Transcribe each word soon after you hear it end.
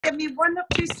give me 1 or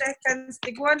 2 seconds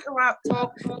to go onto the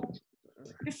laptop.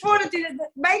 Before I do it,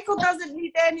 Michael doesn't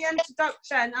need any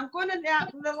introduction. I'm going to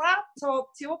the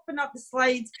laptop to open up the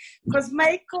slides because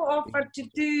Michael offered to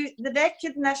do the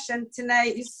recognition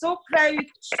tonight. He's so proud.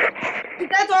 He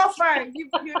did offer.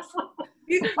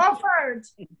 You offered.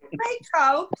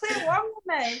 Michael, play along with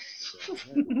me.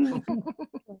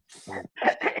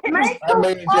 Michael that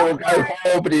means you'll go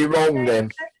horribly wrong then.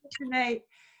 Tonight.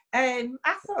 I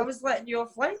thought I was letting you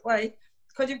off lightly,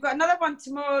 because you've got another one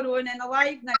tomorrow and then a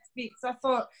live next week. So I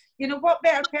thought, you know, what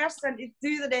better person to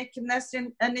do the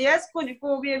recognition? And he is going to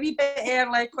go away a wee bit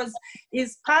early because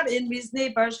he's partying with his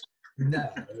neighbours. No,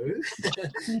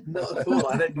 not at all.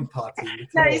 I don't do partying.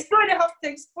 No, he's going to have to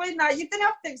explain that. You didn't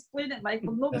have to explain it,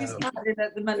 Michael. Nobody's partying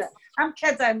at the minute. I'm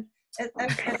kidding. I'm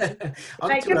kidding.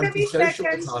 I'm too antisocial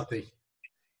to party.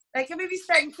 Like, give me a wee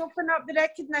second to open up the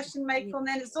recognition, Michael, and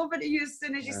then it's over to you as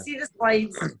soon as you see the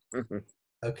slides.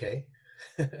 Okay.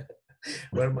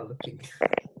 Where am I looking?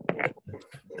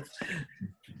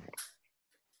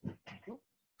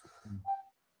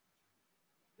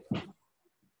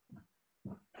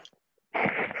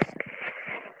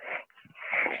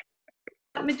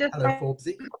 Let me just. Hello,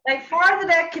 Forbesy. Like, for the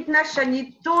recognition,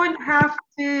 you don't have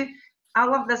to. I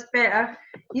love this better.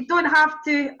 You don't have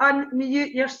to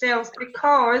unmute yourselves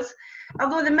because,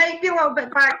 although there might be a little bit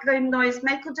of background noise,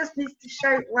 Michael just needs to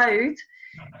shout loud.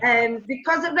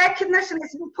 Because at recognition,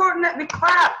 it's important that we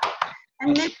clap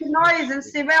and make a noise and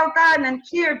say well done and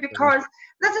cheer, because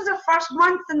this is our first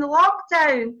month in the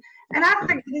lockdown and I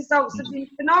think the results have been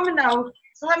phenomenal.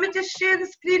 So let me just share the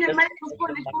screen and Michael's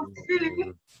going to go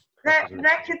through the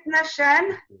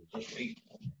recognition.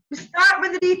 We start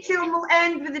with the retail and we'll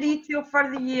end with the retail for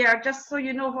the year, just so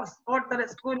you know what order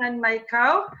it's going in,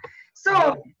 Michael.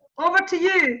 So, over to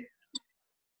you.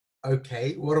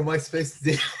 Okay, what am I supposed to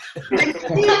do? Can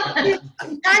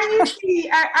you see?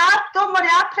 Don't worry,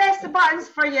 I'll press the buttons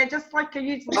for you, just like I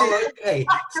usually do. Oh, okay.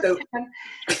 So,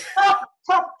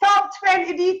 top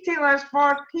 20 retailers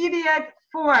for period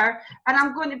 4, and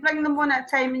I'm going to bring them one at a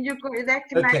time, and you're going to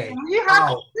recognise them. You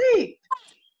have to see.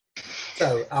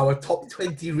 So, our top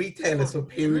 20 retailers for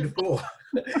period 4.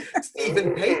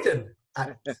 Stephen Payton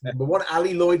at number 1,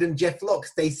 Ali Lloyd and Jeff Locke,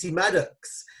 Stacey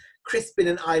Maddox, Crispin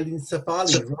and Eileen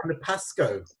Safali, Rhonda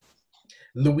Pascoe,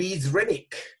 Louise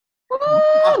Rennick,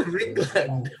 Mark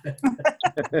Ringland,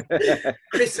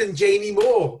 Chris and Janie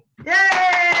Moore.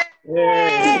 Yay!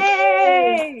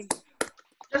 Yay!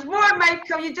 There's more,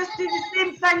 Michael. You just do the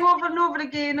same thing over and over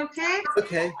again, okay?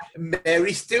 Okay.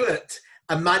 Mary Stewart,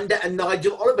 Amanda and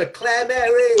Nigel Oliver, Claire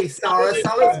Mary, Sarah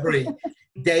Salisbury,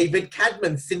 David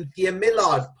Cadman, Cynthia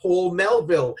Millard, Paul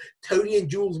Melville, Tony and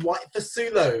Jules White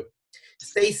Fasulo,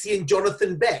 Stacey and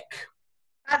Jonathan Beck.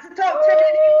 That's the top 10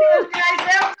 retailers,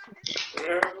 guys.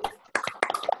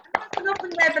 It's an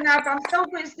open webinar, but I'm still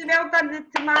going to say well done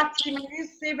to my team, and you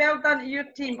say well done to your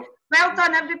team. Well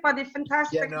done, everybody.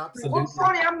 Fantastic. Yeah, no, absolutely. Oh,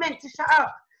 sorry, I'm meant to shut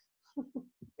up.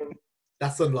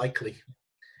 That's unlikely.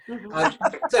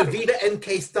 So Viva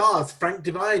MK Stars, Frank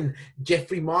Devine,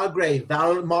 Jeffrey Margrave,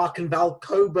 Mark and Val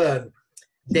Coburn,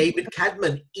 David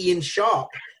Cadman, Ian Sharp,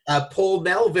 Paul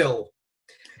Melville,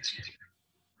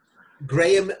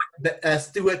 Graham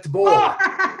Stewart Ball.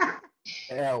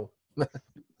 Hell.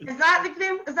 Is that the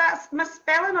Graham? Is that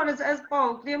misspelling or is it his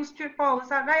Ball? Graham Stewart Ball. Is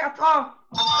that right? I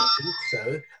think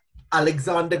so.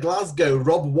 Alexander Glasgow,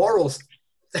 Rob Worrell,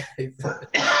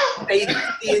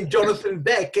 Ian Jonathan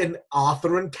Beck, and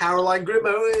Arthur and Caroline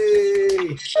Grimmo.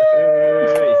 Hey.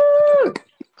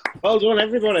 Well done,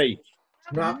 everybody.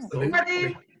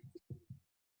 Absolutely.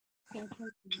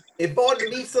 Yvonne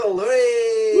Liesel,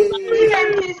 hooray!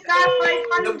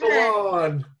 Number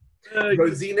 1.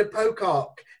 Rosina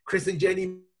Pocock, Chris and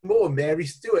Jenny Moore, Mary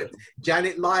Stewart,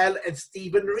 Janet Lyle and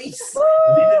Stephen Reese,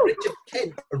 Lynn Richard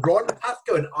Kent, Ron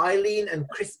Pascoe and Eileen and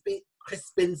Crispin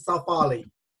Safali.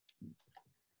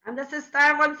 And this is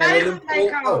Star 1000,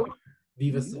 Michael.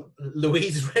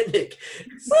 Louise Rennick,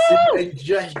 and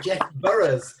Jeff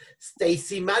Burrows,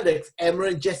 Stacey Maddox, Emma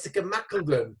and Jessica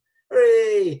McElglen.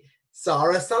 Hooray!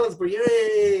 Sarah Salisbury,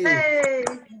 hooray! Hey!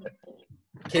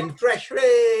 Kim Thresh,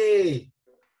 hooray!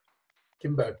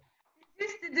 Kimbo.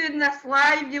 Used to doing this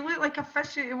live, you look like a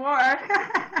fish out of water.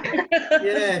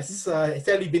 Yes, it's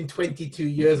only been 22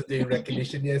 years of doing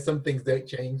recognition. Yeah, some things don't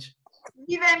change.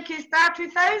 UMQ Star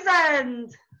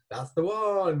 2000. That's the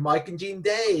one. Mike and Jean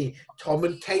Day, Tom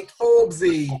and Kate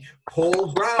Forbesy,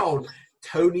 Paul Brown,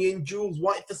 Tony and Jules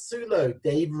White Fasulo,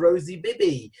 Dave Rosie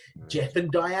Bibby, Jeff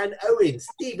and Diane Owen,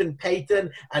 Stephen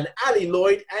Payton, and Ali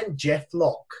Lloyd and Jeff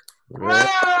Locke.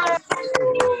 Wow.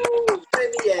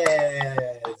 10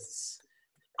 years.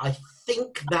 I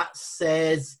think that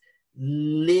says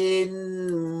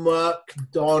Lynn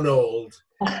McDonald.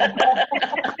 Making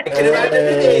a round of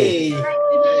me.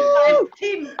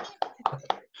 Team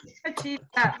achieved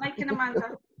that, making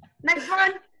Amanda. Next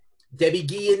one. Debbie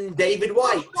Gee and David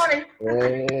White. Sorry. Well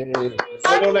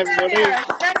done, everybody. Well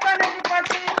done,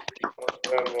 everybody.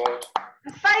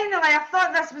 And finally, I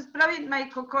thought this was brilliant,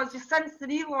 Michael, because since the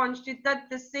relaunch, you did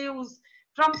the sales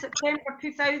from September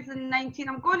 2019.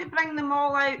 I'm going to bring them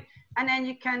all out, and then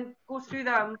you can go through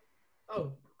them.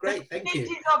 Oh, great, thank you.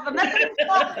 Of them. This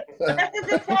is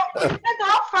the top.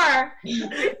 You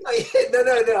did offer.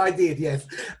 No, I did, yes.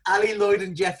 Ali Lloyd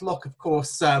and Jeff Locke, of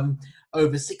course,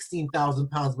 over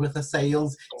 £16,000 worth of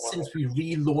sales since we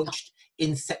relaunched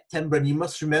in September. And you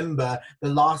must remember the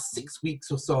last 6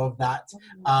 weeks or so of that,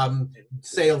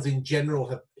 sales in general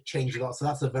have changed a lot. So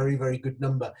that's a very, very good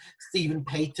number. Stephen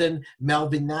Payton,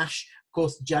 Melvin Nash, of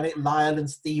course, Janet Lyle and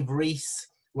Steve Reese.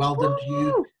 Well done to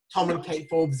you. Tom and Kate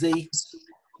Forbesy,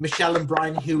 Michelle and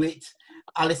Brian Hewitt,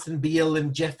 Alison Beale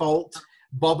and Jeff Alt,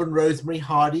 Bob and Rosemary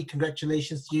Hardy,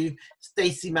 congratulations to you,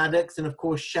 Stacey Maddox, and of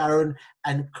course Sharon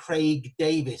and Craig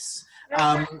Davis.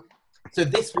 So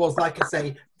this was, like I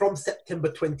say, from September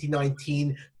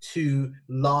 2019 to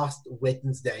last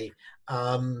Wednesday.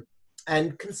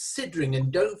 And considering,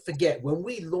 and don't forget, when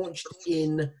we launched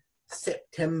in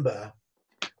September,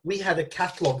 we had a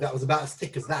catalogue that was about as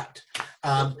thick as that.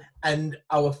 And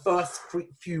our first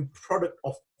few product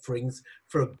offerings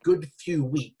for a good few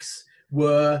weeks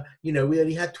were, we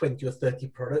only had 20 or 30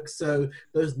 products. So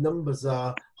those numbers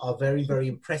are very, very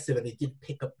impressive, and it did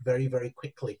pick up very, very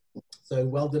quickly. So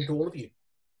well done to all of you.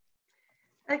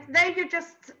 Now you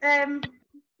just,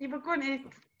 you were going to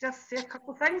just say a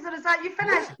couple of things, or is that you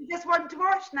finished? You just want to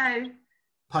watch now?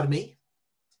 Pardon me?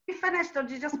 You finished, or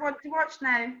do you just want to watch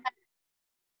now?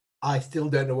 I still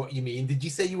don't know what you mean. Did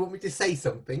you say you want me to say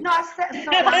something? No, I said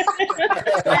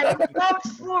sorry. Bob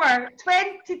Slower,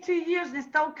 22 years and he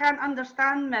still can't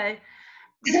understand me.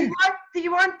 Do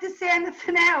you want to say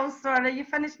anything else, or are you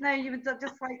finished now? You would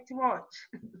just like to watch?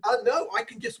 No, I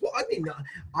can just.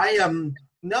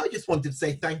 I just wanted to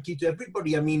say thank you to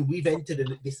everybody. I mean, we've entered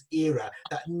in this era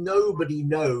that nobody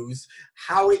knows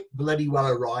how it bloody well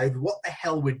arrived, what the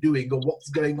hell we're doing, or what's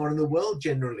going on in the world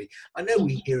generally. I know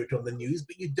we hear it on the news,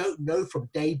 but you don't know from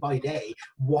day by day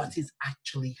what is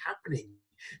actually happening.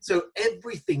 So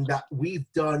everything that we've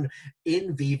done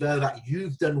in Viva, that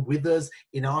you've done with us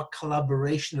in our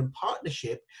collaboration and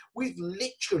partnership, we've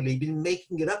literally been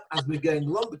making it up as we're going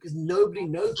along, because nobody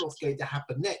knows what's going to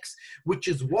happen next, which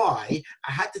is why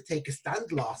I had to take a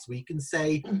stand last week and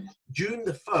say, June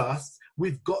the 1st,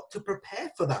 we've got to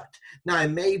prepare for that. Now,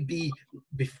 it may be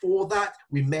before that,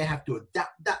 we may have to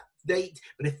adapt that date,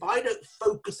 but if I don't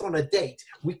focus on a date,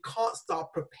 we can't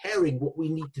start preparing what we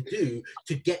need to do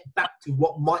to get back to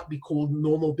what might be called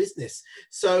normal business.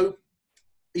 So,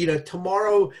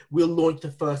 tomorrow we'll launch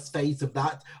the first phase of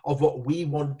that, of what we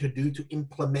want to do to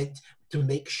implement, to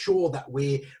make sure that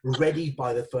we're ready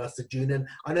by the 1st of June. And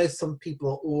I know some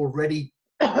people are already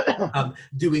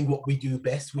doing what we do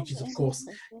best, which is of course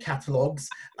catalogs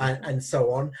and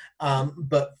so on.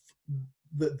 But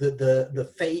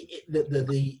the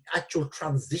actual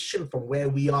transition from where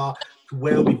we are to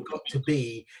where we've got to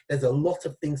be, there's a lot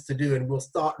of things to do, and we'll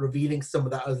start revealing some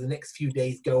of that as the next few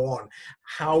days go on,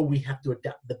 how we have to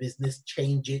adapt the business,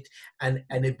 change it, and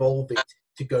evolve it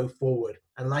to go forward.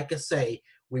 And like I say,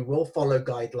 we will follow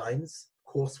guidelines, of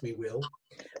course we will,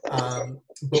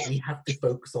 but we have to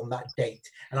focus on that date,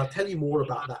 and I'll tell you more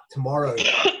about that tomorrow.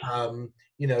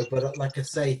 But like I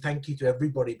say, thank you to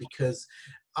everybody, because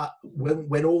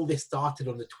when all this started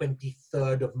on the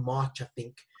 23rd of March, I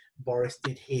think Boris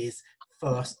did his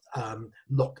first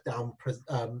lockdown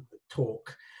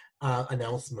talk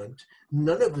announcement.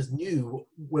 None of us knew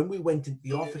when we went into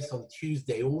the office on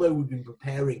Tuesday, although we've been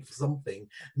preparing for something,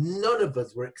 none of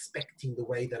us were expecting the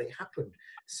way that it happened.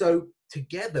 So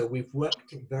together we've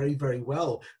worked it very, very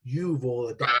well. You've all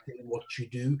adapted what you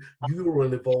do. You're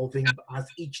all evolving as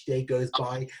each day goes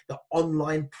by. The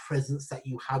online presence that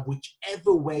you have,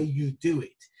 whichever way you do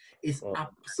it, is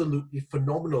absolutely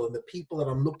phenomenal. And the people that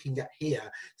I'm looking at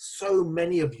here, so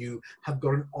many of you have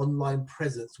got an online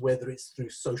presence, whether it's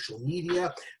through social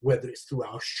media, whether it's through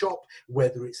our shop,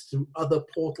 whether it's through other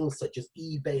portals such as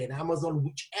eBay and Amazon,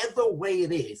 whichever way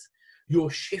it is,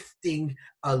 you're shifting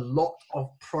a lot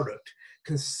of product,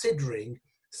 considering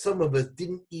some of us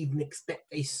didn't even expect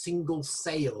a single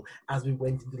sale as we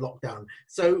went into lockdown.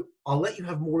 So I'll let you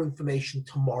have more information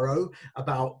tomorrow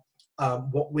about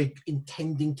what we're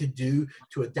intending to do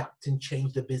to adapt and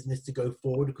change the business to go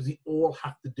forward, because we all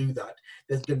have to do that.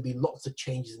 There's going to be lots of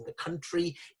changes in the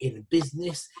country, in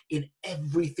business, in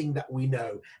everything that we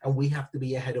know, and we have to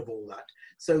be ahead of all that.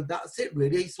 So that's it,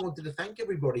 really. I just wanted to thank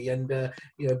everybody, and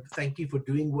you know, thank you for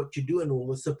doing what you do and all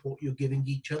the support you're giving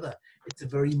each other. It's a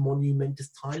very monumentous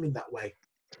time in that way.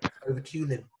 Over to you,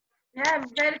 Lynn. Yeah, I'm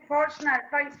very fortunate.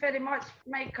 Thanks very much,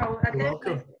 Michael. You're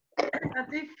welcome. I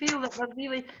do feel that we're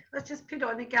really, let's just put it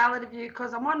on the gallery view,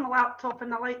 because I'm on my laptop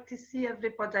and I like to see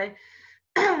everybody.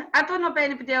 I don't know about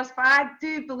anybody else, but I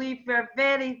do believe we're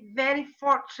very, very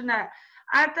fortunate.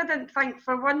 I didn't think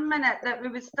for 1 minute that we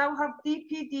would still have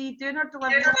DPD doing our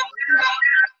delivery,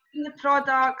 the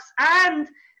products, and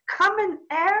coming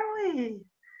early.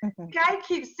 The guy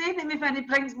keeps saying to me when he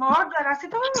brings my order, I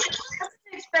said, oh, I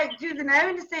didn't expect you now.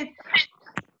 And he said,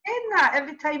 saying that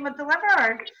every time I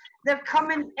deliver. They're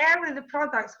coming early, the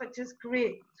products, which is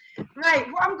great. Right,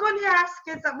 what I'm going to ask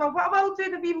is that, well, what I will do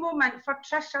in a wee moment for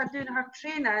Tricia doing her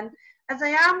training is I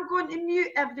am going to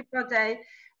mute everybody.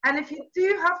 And if you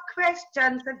do have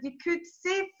questions, if you could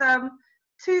save them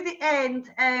to the end.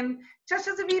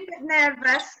 Tricia's a wee bit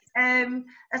nervous.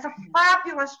 It's a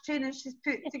fabulous training she's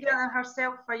put together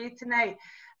herself for you tonight.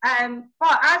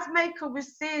 But as Michael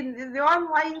was saying, the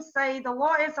online side, a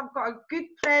lot of us have got a good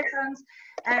presence.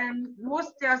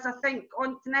 Most of us, I think,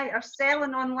 on tonight are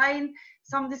selling online.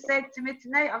 Somebody said to me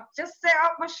tonight, I've just set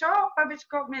up my shop, which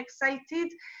got me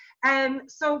excited.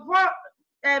 So what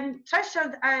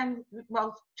Tricia,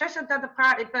 well, Tricia did a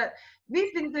party, but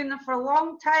we've been doing it for a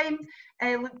long time.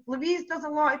 Louise does a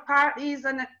lot of parties,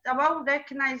 and I will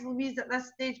recognise Louise at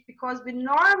this stage because we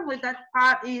normally did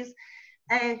parties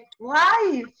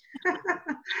live.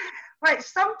 Like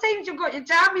sometimes you've got your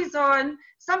jammies on,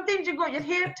 sometimes you've got your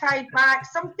hair tied back,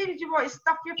 sometimes you want to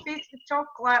stuff your face with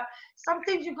chocolate,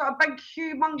 sometimes you've got a big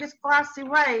humongous glass of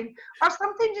wine, or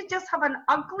sometimes you just have an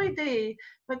ugly day,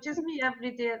 which is me every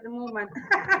day at the moment.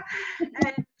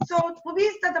 So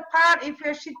Louise did a party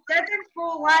where she didn't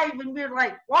go live, and we were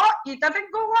like, what, you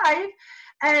didn't go live?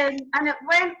 And it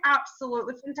went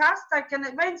absolutely fantastic, and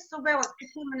it went so well it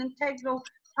became an integral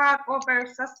part of our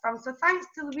system. So thanks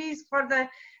to Louise for the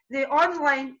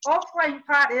online, offline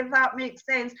party, if that makes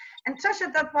sense. And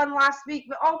Tricia did one last week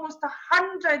with almost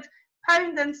 £100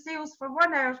 in sales for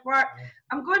 1 hour's work.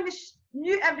 I'm going to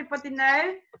mute everybody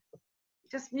now.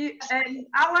 Just mute.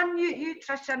 I'll unmute you,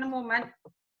 Tricia, in a moment.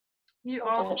 Mute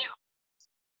off.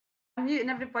 I'm muting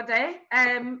everybody.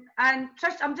 And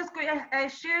Tricia, I'm just going to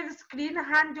share the screen,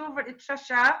 hand over to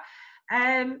Tricia.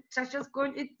 Tricia's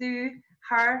going to do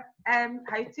her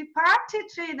how to party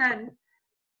training.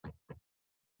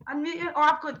 Unmute you. Oh,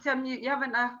 I've got to unmute you,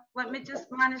 haven't I? Let me just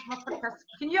manage my participants.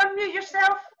 Can you unmute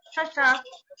yourself, Tricia?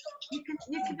 You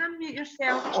can unmute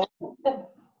yourself.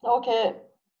 Okay.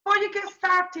 Before you get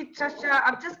started, Tricia,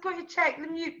 I'm just going to check the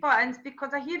mute buttons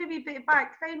because I hear a wee bit of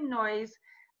background noise.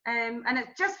 And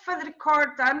it's just for the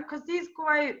recording because these go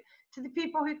out to the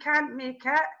people who can't make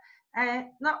it.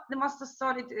 They must have,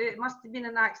 sorry, it must have been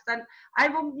an accident. I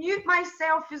will mute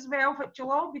myself as well, which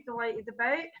you'll all be delighted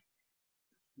about.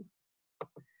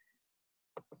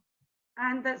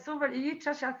 And it's over to you,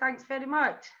 Tricia. Thanks very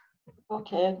much.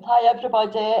 Okay. Hi,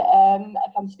 everybody.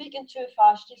 If I'm speaking too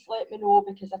fast, just let me know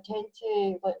because I tend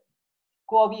to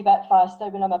go a wee bit faster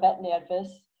when I'm a bit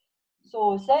nervous.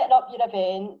 So setting up your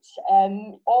event,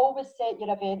 always set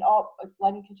your event up.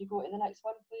 Lynn, could you go to the next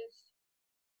one, please?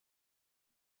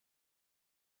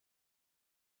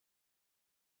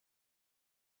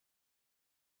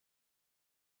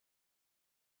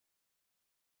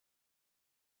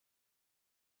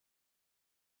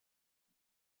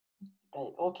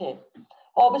 Right, okay.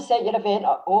 Always set your event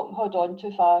up. Oh, hold on,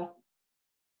 too far.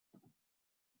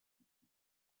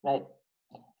 Right.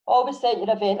 Always set your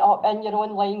event up in your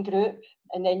online group,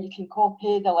 and then you can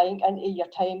copy the link into your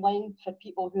timeline for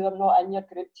people who are not in your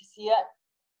group to see it.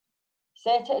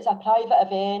 Set it as a private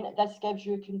event. This gives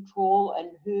you control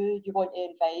on who you want to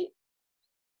invite.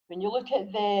 When you look at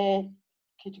the,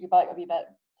 could you go back a wee bit?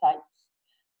 Thanks.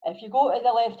 If you go to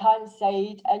the left-hand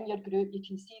side in your group, you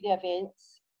can see the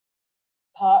events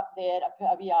part there. I put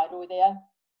a wee arrow there,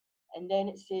 and then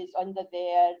it says under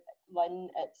there, Lynn,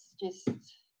 it's just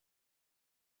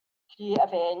create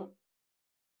event.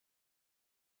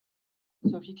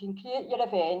 So if you can create your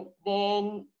event,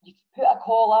 then you can put a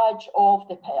collage of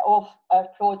our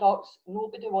products.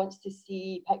 Nobody wants to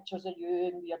see pictures of you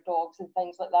and your dogs and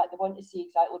things like that. They want to see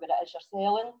exactly what it is you're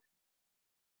selling.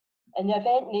 In the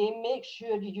event name, make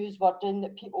sure you use wording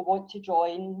that people want to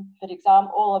join. For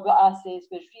example, what I says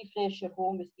was refresh your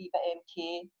home with Viva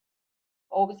MK.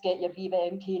 Always get your Viva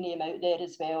MP name out there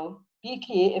as well. Be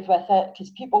creative with it,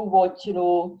 because people want to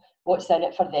know what's in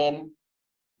it for them.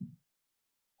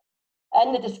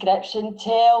 In the description,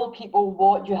 tell people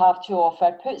what you have to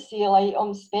offer. Put sale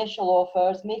items, special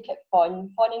offers, make it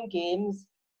fun and games.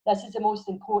 This is the most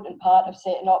important part of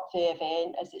setting up the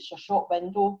event, as it's your shop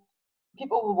window.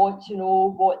 People will want to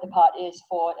know what the party is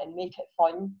for and make it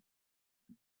fun.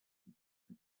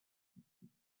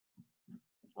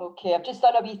 Okay, I've just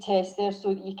done a wee test there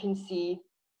so that you can see.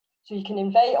 So you can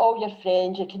invite all your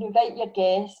friends, you can invite your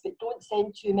guests, but don't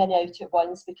send too many out at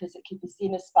once because it could be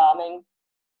seen as spamming.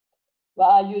 What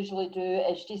I usually do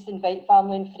is just invite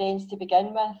family and friends to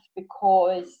begin with,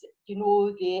 because you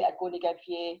know they are going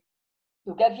to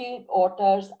they'll give you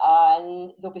orders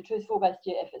and they'll be truthful with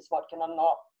you if it's working or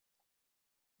not.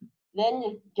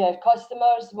 Then your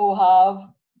customers will have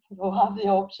the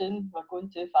option. We're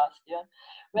going too fast here.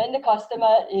 When your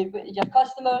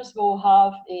customers will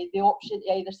have the option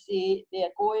to either say they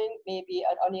are going, maybe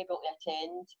are unable to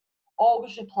attend.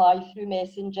 Always reply through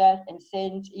Messenger and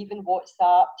send even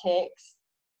WhatsApp, text.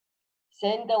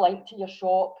 Send the link to your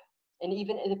shop, and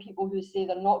even to the people who say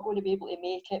they're not going to be able to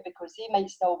make it because they might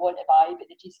still want to buy, but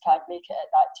they just can't make it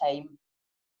at that time.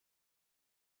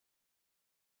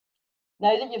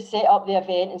 Now that you've set up the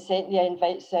event and sent the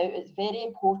invites out, it's very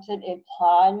important to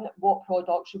plan what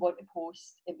products you want to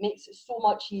post. It makes it so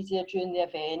much easier during the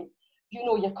event. You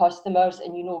know your customers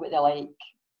and you know what they like.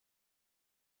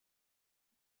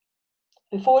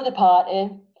 Before the party,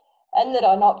 in the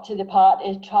run up to the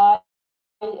party, try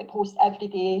to post every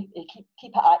day, keep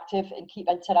it active and keep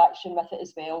interaction with it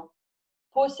as well.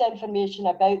 Post information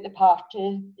about the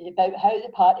party, about how the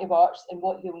party works and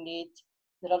what you'll need.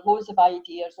 There are loads of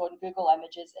ideas on Google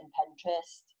Images and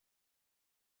Pinterest.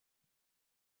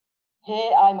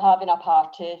 Hey, I'm having a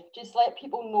party. Just let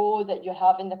people know that you're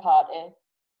having the party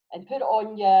and put it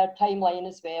on your timeline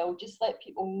as well. Just let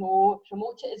people know,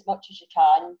 promote it as much as you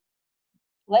can.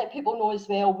 Let people know as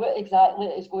well what exactly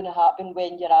is going to happen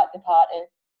when you're at the party.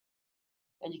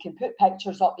 And you can put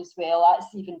pictures up as well.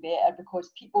 That's even better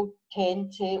because people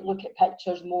tend to look at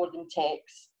pictures more than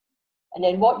text. And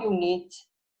then what you'll need,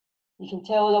 you can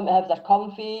tell them to have their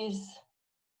comfies.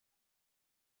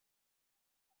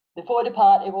 Before the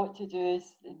party, what to do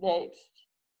is next.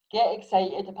 Get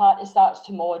excited, the party starts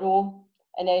tomorrow.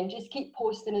 And then just keep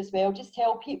posting as well. Just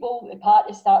tell people the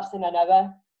party starts in an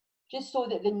hour, just so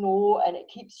that they know, and it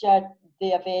keeps the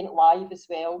event live as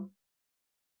well.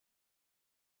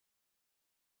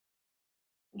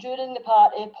 During the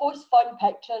party, post fun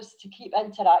pictures to keep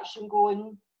interaction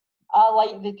going. I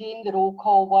like the doing the roll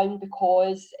call one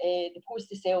because they post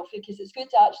a selfie, because it's good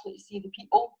to actually see the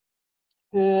people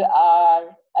who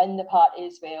are in the party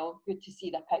as well. Good to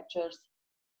see their pictures.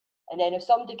 And then if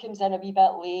somebody comes in a wee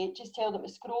bit late, just tell them to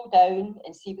scroll down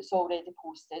and see what's already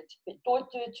posted. But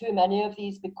don't do too many of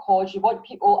these because you want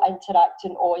people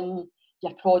interacting on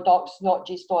your products, not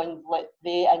just on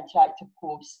the interactive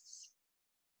posts.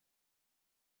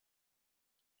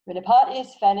 When the party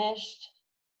is finished,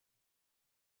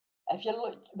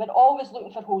 we're always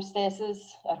looking for hostesses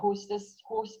or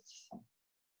hosts.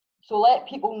 So let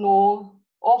people know.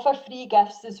 Offer free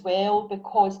gifts as well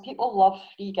because people love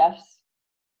free gifts.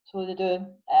 So they do.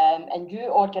 And you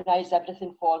organise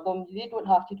everything for them. They don't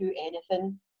have to do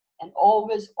anything. And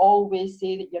always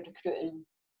say that you're recruiting.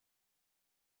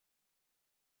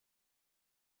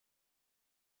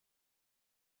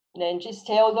 And then just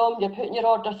tell them you're putting your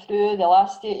order through, the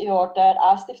last date you order,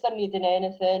 ask if they're needing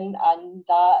anything, and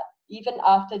that even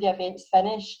after the event's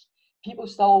finished, people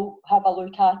still have a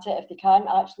look at it. If they can't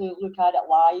actually look at it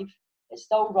live, it's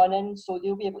still running, so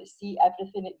they'll be able to see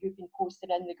everything that you've been posting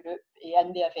in the group,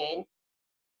 in the event.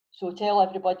 So tell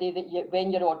everybody that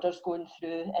when your order's going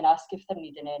through and ask if they're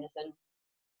needing anything.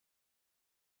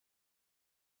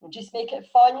 And just make it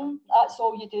fun, that's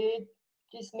all you do.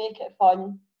 Just make it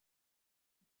fun.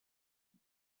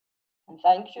 And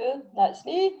thank you, that's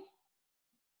me.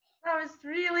 That was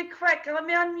really quick. Let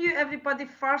me unmute everybody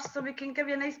first so we can give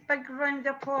you a nice big round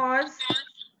of applause.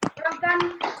 Well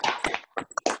done.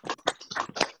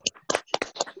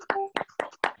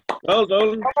 Well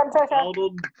done. Well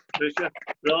done, Tricia.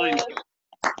 Brilliant.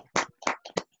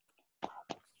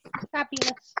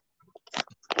 Fabulous.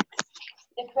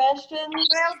 The questions?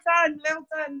 Well done, well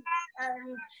done.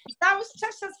 That was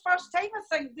Tricia's first time,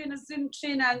 I think, doing a Zoom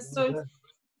training, so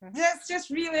let's just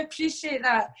really appreciate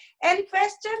that. Any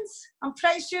questions? I'm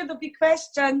pretty sure there'll be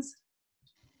questions.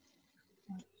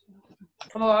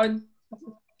 Come on.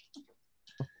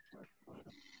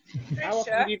 How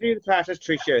often do you do the parties,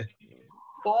 Tricia?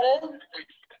 Got it?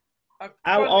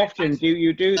 How often do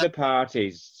you do the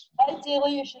parties?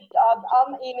 Ideally, you should.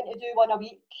 I'm aiming to do one a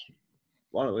week.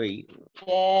 One a week.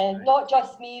 Yeah, not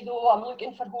just me though. I'm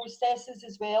looking for hostesses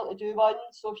as well to do one.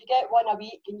 So if you get one a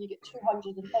week and you get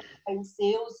 £250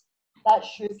 sales,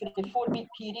 that's you for the 4-week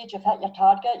period. You've hit your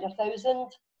target, your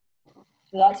 1,000.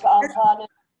 So that's what I'm planning.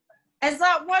 Is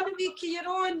that 1 week of your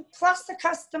own plus the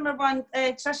customer one,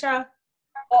 Tricia?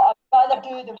 But I'd rather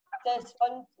do the hostess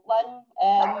one, Lynn,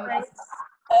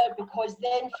 because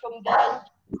then from then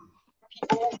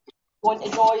people want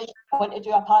to join, want to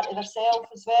do a party themselves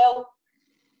as well.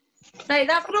 Right,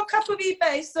 that broke up a wee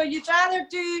bit. So you'd rather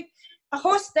do a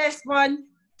hostess one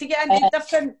to get into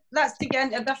different, that's to get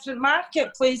into a different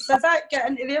marketplace. Does that get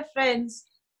into their friends?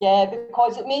 Yeah,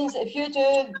 because it means if you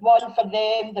do one for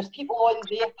them, there's people on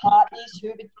their parties who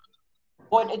would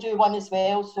want to do one as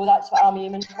well. So that's what I'm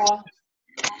aiming for.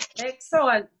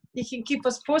 Excellent. You can keep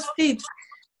us posted.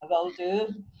 I will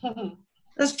do.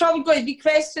 There's probably going to be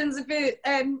questions about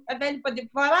if anybody,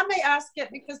 well, I might ask it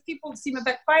because people seem a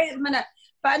bit quiet at the minute,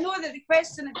 but I know that the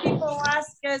question that people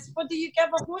ask is, what do you give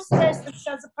a hostess if she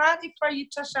has a party for you,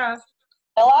 Tricia?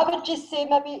 Well, I would just say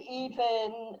maybe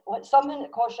even like something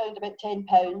that costs around about £10,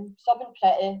 something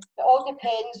pretty. It all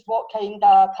depends what kind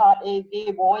of party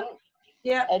they want,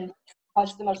 yeah, and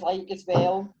customers like as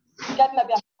well. Give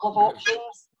maybe a couple of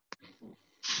options.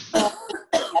 So,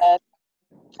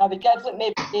 I would give like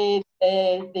maybe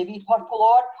the wee purple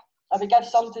orb. I would give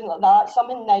something like that,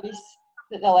 something nice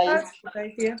that they like. That's a good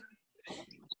idea.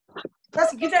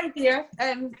 That's a good idea.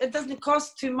 It doesn't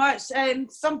cost too much.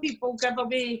 Some people give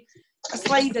away a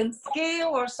sliding scale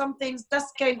or sometimes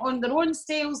discount on their own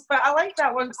sales, but I like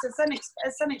that one because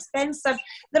it's inexpensive.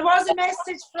 There was a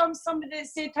message from somebody that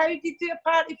said, how do you do a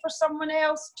party for someone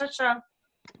else, Tricia?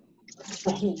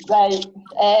 Right.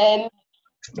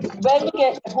 When you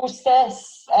get the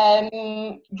hostess,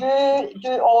 you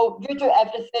do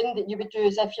everything that you would do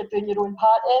as if you're doing your own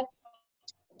party.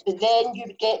 But then you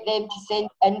would get them to send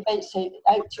invites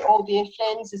out to all their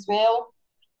friends as well.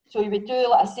 So you would do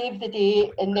like a save the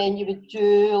date, and then you would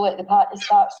do like the party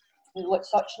starts like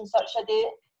such and such a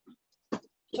date.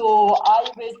 So I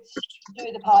would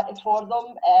do the party for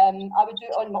them. I would do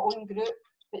it on my own group,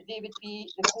 but they would be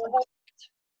the co-host.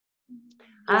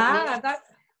 That.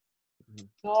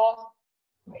 So,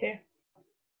 okay.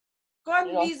 Go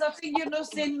on, Louise. I think you're not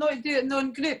saying not to do it in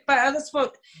non group, but that's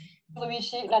what. Louise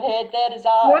shaking her head there, is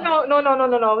that?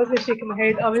 No. I wasn't shaking my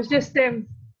head. I was just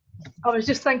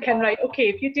thinking, right, okay,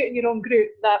 if you do it in your own group,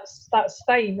 that's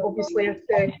fine. Obviously, if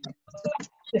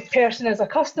the person is a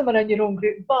customer in your own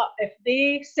group, but if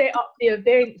they set up the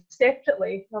event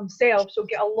separately themselves, you'll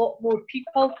get a lot more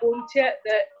people onto it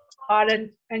that are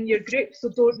in your group, so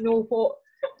don't know what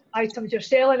items you're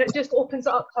selling. It just opens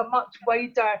it up to a much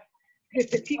wider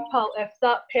group of people if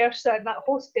that person, that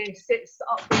hostess, sets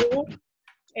up their own.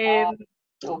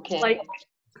 Okay. Like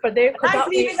for them, I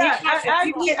agree with that. I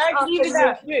agree with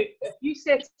that. If you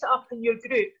set it up in your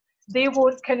group, they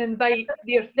won't can invite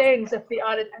their friends if they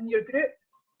aren't in your group.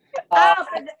 But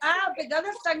the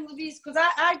other thing, Louise, because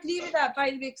I agree with that, by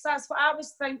the way, because that's what I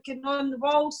was thinking on the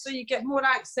wall, so you get more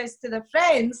access to the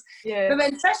friends. Yeah. But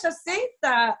when Tricia said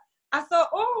that, I thought,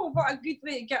 oh, what a good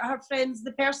way to get her friends,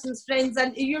 the person's friends,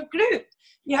 into your group.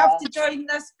 You have to join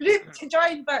this group to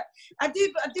join. But I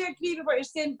do agree with what you're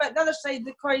saying. But the other side of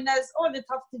the coin is, oh, they'd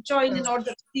have to join in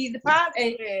order to see the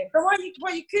party. Yeah. But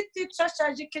what you could do,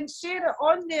 Tricia, is you can share it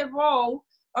on their wall,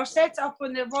 or set it up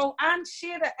on their wall and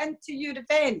share it into your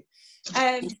event.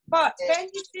 But when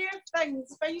you share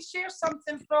things, when you share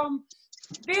something from,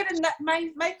 bear in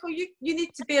mind, Michael, you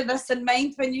need to bear this in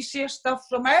mind when you share stuff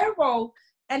from our wall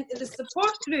into the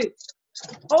support group.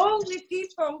 All the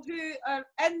people who are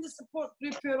in the support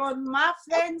group who are on my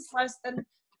friends list and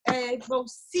will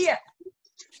see it.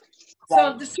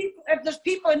 So if there's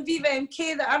people in Viva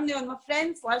MK that aren't on my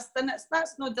friends list, and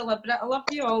that's not deliberate, I love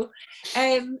you all,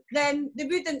 then they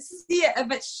wouldn't see it if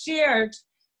it's shared.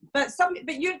 But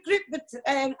your group would,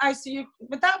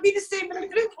 would that be the same in a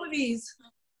group, Louise?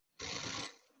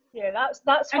 Yeah, that's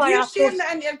why if you're sharing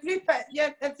it in your group,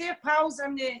 if they're pals,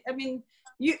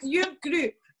 your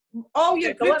group, all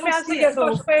your group. Let me answer your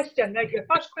first question. Right, your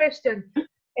first question.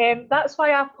 That's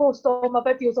why I post all my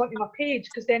videos onto my page,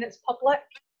 because then it's public.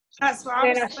 That's what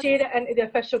then I share it into the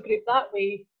official group that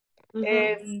way.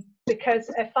 Because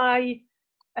if I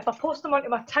post them onto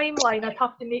my timeline, I'd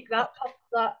have to make that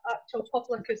actual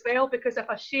public as well. Because if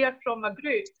I share from a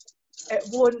group,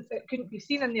 it couldn't be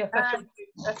seen in the official group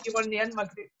if you weren't in my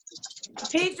group.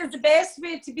 Page is the best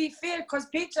way, to be fair, because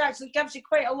Page actually gives you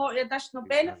quite a lot of additional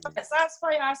benefits. That's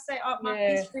why I set up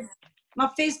my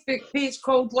Facebook page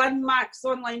called Lynn Max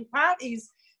Online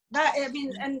Parties, That, I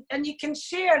mean, and you can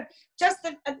share, just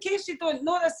in case you don't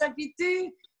know this, if you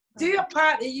do a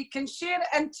party, you can share it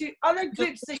into other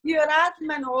groups that you're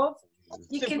admin of.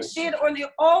 You can share it on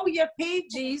all your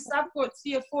pages. I've got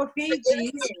 3 or 4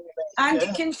 pages, and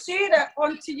you can share it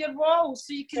onto your wall,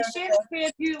 so you can share it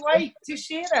where you like to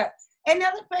share it. Any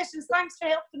other questions? Thanks for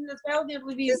helping as well there,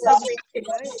 Louise.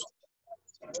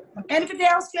 Anybody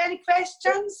else got any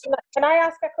questions? Can I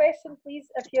ask a question, please?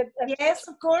 Yes,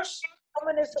 of course.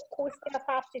 Someone is hosting a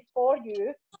party for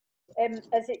you,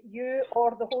 is it you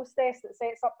or the hostess that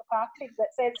sets up the party,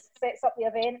 that sets up the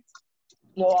event?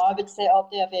 No, I would set up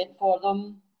the event for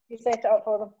them. You set it up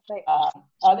for them, right?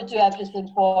 I would do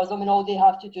everything for them, and all they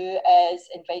have to do is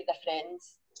invite their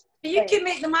friends. But you can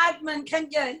make them admin,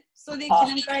 can't you? So they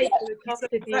can invite. They would have to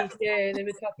be, they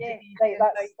would have to be. Right,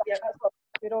 that's what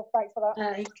we're all thanks for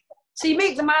that. So you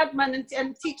make them admin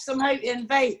and teach them how to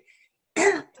invite.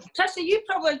 Tricia, you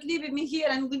probably agree with me here,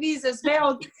 and Louise as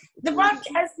well. The work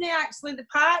isn't actually the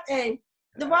party.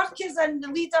 The work is in the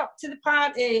lead up to the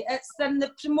party. It's in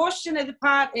the promotion of the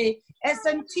party. It's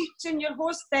in teaching your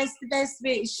hostess the best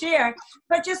way to share.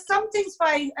 But just sometimes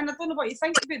and I don't know what you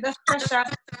think about this,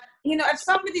 Tricia, you know, if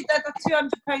somebody did a £200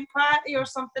 party or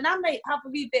something, I might have a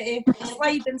wee bit of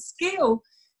sliding scale,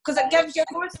 because it gives your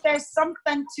hostess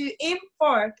something to aim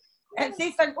for. If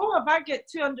they think, oh, if I get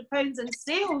 £200 in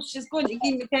sales, she's going to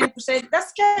give me 10%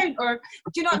 discount, or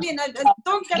do you know what I mean? I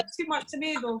don't give too much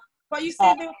away though. What you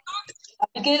say, Bill? I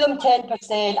would give them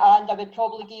 10%, and I would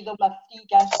probably give them a free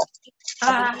gift.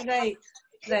 Right.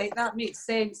 That makes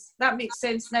sense. That makes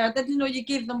sense now. I didn't know you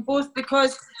gave them both,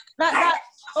 because that.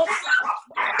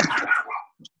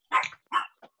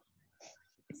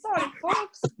 Sorry,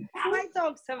 folks. My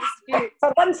dogs have escaped.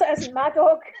 For once, it isn't my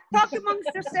dog. Talk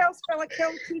amongst yourselves while I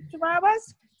kill 2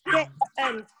 chihuahuas. Get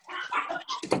in.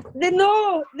 They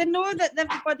know that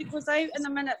everybody goes out in a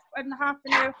minute and half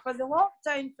an hour for the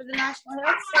lockdown for the National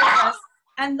Health Service,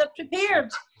 and they're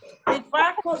prepared. They've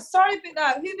barcode. Sorry about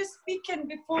that. Who was speaking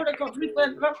before I got rudely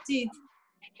interrupted?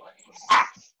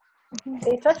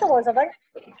 Tricia was, I think.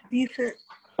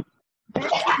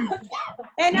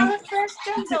 Any other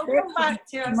questions? I'll come back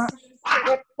to us.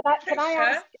 Can I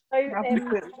ask about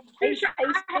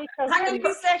hang on a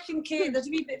wee second, Kate. There's a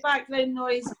wee bit of background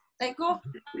noise. Right, go.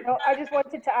 No, I just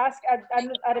wanted to ask,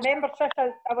 I remember,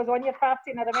 Tricia, I was on your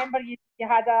party, and I remember you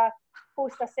had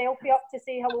post a selfie up to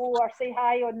say hello or say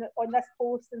hi on this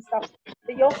post and stuff.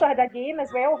 But you also had a game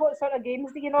as well. What sort of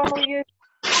games do you normally use?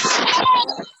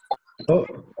 Do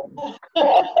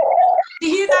you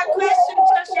hear that question,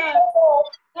 Tricia?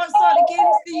 What sort of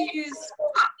games do you use?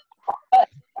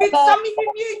 Could some of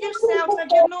you mute yourselves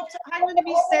if you're not? Hang on a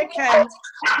wee second.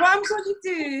 What I'm going to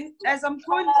do is I'm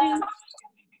going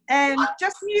to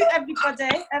just mute everybody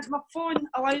if my phone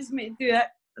allows me to do it.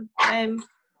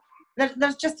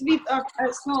 There's just a wee,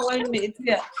 it's not allowing me to do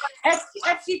it.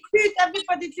 If you could,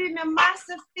 everybody do me a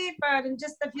massive favour, and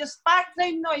just if there's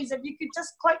background noise, if you could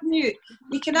just click mute,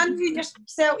 you can unmute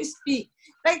yourself to speak.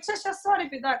 Right, Tricia, sorry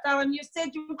about that, darling. You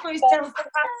said you were going to tell us the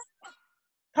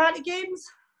party games?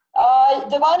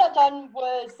 The one I done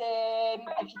was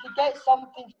if you could get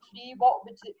something free, what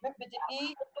would it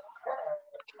be?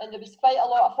 And there was quite a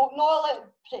lot of folk, not like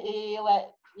pretty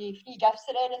free gifts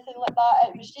or anything like that.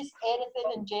 It was just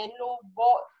anything in general.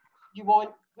 What you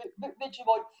want? What would you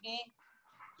want free?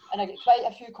 And I get quite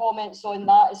a few comments on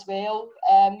that as well.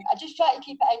 I just try to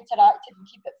keep it interactive and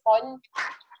keep it fun.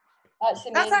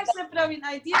 That's actually a brilliant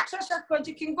idea, Tricia, because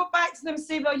you can go back to them and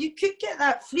say, well, you could get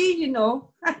that free, you know,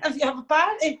 if you have a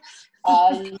party.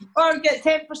 Or get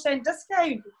 10%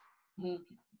 discount.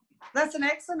 That's an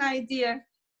excellent idea.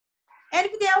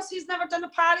 Anybody else who's never done a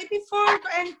party before?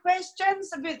 Got any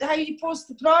questions about how you post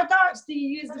the products? Do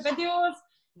you use the videos?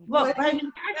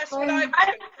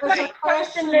 There's a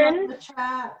question in the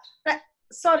chat.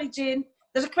 Sorry, Jane.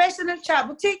 There's a question in the chat.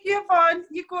 We'll take you, Yvonne.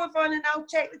 You go, Yvonne, and I'll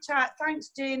check the chat. Thanks,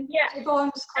 Jane. Yeah.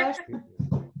 Yvonne's question.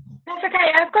 That's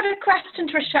okay. I've got a question,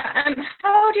 Tricia.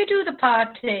 How do you do the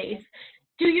parties?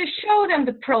 Do you show them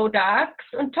the products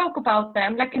and talk about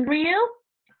them, like in real?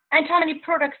 And how many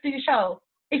products do you show,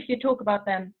 if you talk about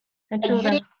them and show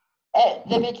them?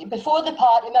 Before the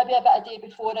party, maybe a bit a day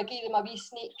before, I give them a wee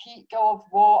sneak peek of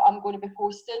what I'm going to be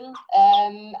posting.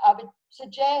 I would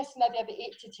suggest maybe about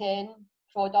 8 to 10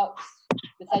 products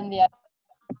within there.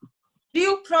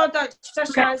 Real products,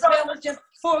 Tricia, as well as just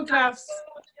photographs.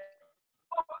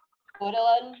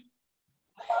 Marilyn?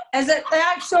 Is it the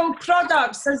actual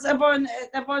products, as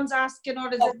everyone's asking,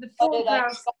 or is it the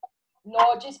photographs?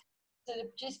 No, just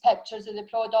pictures of the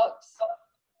products.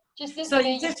 So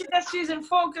you're just using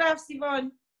photographs,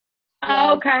 Yvonne?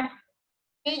 Oh, okay.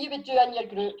 What you would do in your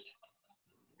group.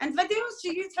 And videos,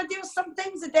 you use videos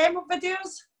sometimes, the demo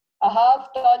videos? I have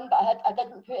done, but I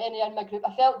didn't put any in my group.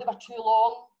 I felt they were too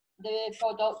long, the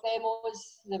product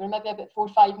demos. They were maybe about 4 or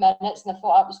 5 minutes, and I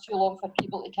thought that was too long for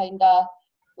people to kind of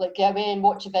like get away and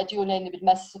watch a video, and then they would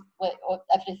miss like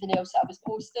everything else that I was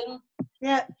posting.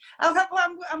 Yeah,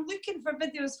 I'm looking for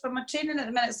videos for my training at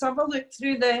the minute, so I'll have a look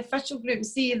through the official group and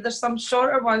see if there's some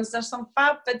shorter ones. There's some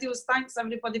fab videos. Thanks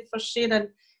everybody for sharing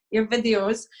your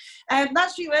videos.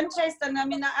 That's really interesting. I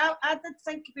mean, I did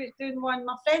think about doing one.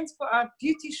 My friend's got a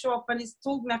beauty shop and he's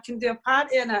told me I can do a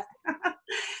party in it.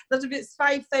 There's about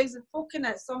 5,000 folk in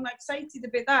it, so I'm excited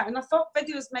about that. And I thought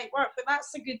videos might work, but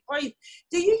that's a good point.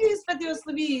 Do you use videos,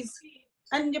 Louise,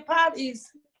 in your parties?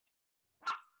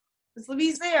 Is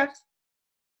Louise there?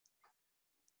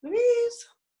 Louise?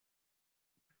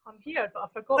 I'm here, but I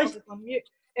forgot I was on mute.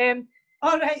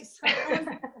 All right.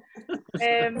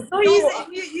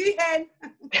 You Hen.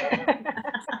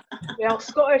 Well,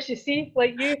 Scottish, you see,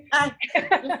 like you.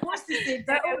 You're supposed to say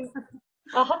that.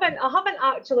 I haven't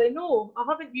actually. No, I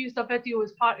haven't used a video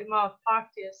as part of my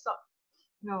party as such.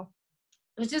 No.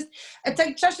 It's just, I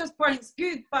think Tricia's point is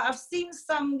good, but I've seen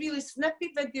some really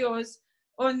snippy videos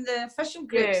on the official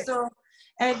group. Yeah. So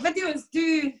videos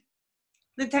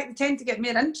they tend to get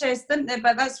more interest, don't they?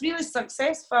 But that's really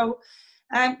successful.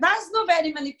 That's not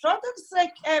very many products.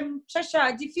 Like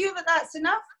Tricia, do you feel that that's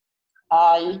enough?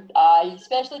 Aye,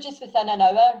 especially just within an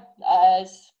hour.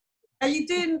 Are you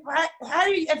doing,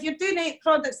 if you're doing 8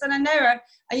 products in an hour,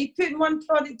 are you putting one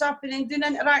product up and then doing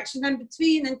interaction in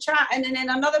between and chatting and then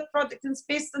another product and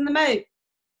spacing them out?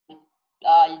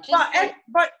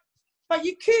 But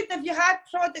you could, if you had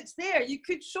products there, you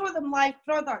could show them live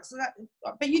products,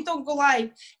 but you don't go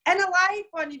live. In a live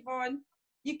one, Yvonne,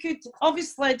 you could,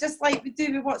 obviously, just like we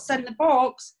do with what's in the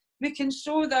box, we can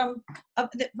show them.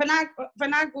 When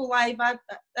I go live,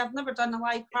 I've never done a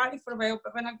live party for a while,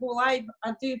 but when I go live,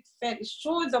 I do prefer to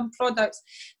show them products.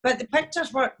 But the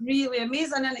pictures work really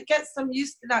amazing, and it gets them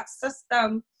used to that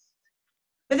system.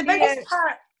 But the biggest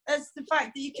part is the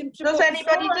fact that you can promote. Does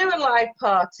anybody do a live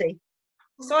party?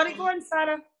 Sorry, go on,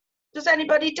 Sarah. Does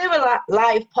anybody do a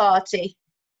live party?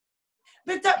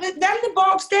 But then the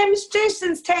box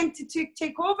demonstrations tend to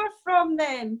take over from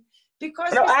them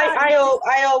because. No,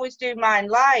 I always do mine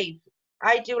live.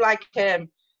 I do like a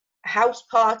house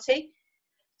party.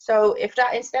 So if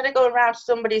that, instead of going around to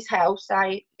somebody's house,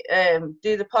 I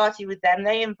do the party with them.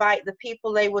 They invite the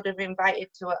people they would have invited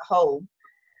to at home,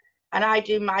 and I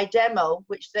do my demo,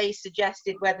 which they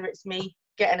suggested, whether it's me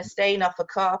getting a stain off a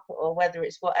carpet or whether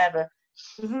it's whatever.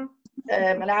 Mm-hmm.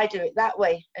 And I do it that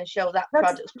way and show that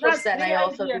products. Plus then I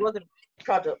also do other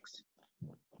products.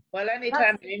 Well,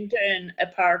 anytime I'm doing a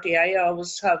party, I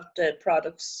always have the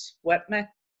products with me.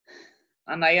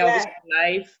 And I always go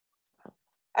live.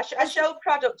 I show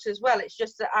products as well. It's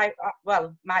just that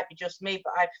well, might be just me,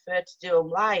 but I prefer to do them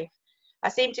live. I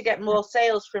seem to get more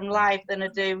sales from live than I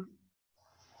do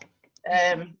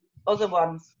other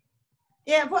ones.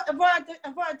 Yeah, what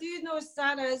I do know,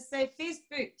 Sarah, is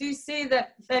Facebook do say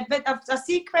that, but I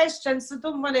see questions, so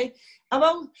don't worry.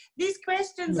 These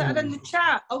questions that are in the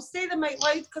chat, I'll say them out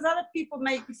loud because other people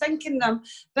might be thinking them.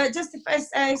 But just if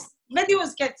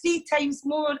videos get 3 times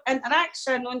more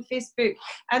interaction on Facebook,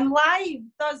 and live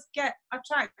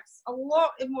attracts a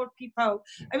lot more people.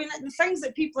 I mean, the things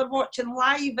that people are watching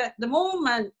live at the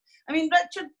moment. I mean,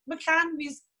 Richard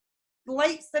McCanvy's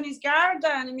lights in his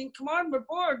garden. I mean, come on, we're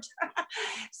bored.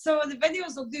 So the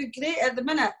videos will do great at the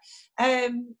minute.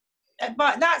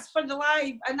 But that's for the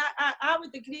live. And I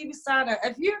would agree with Sarah.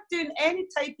 If you're doing any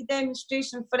type of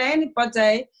demonstration for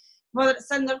anybody, whether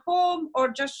it's in their home or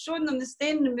just showing them the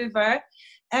stain remover,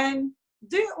 do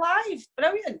it live.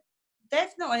 Brilliant.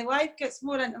 Definitely, live gets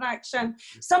more interaction.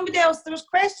 Somebody else, there was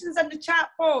questions in the chat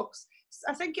box.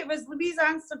 I think it was Louise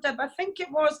answered it, but I think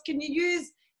it was, can you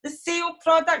use the sale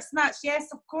products? And that's yes,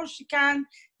 of course you can.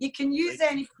 You can use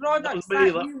any products that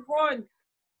you want.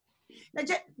 Now,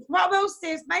 what I will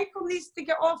say is Michael needs to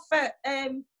get off it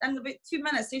in about 2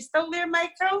 minutes. Are you still there,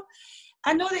 Michael?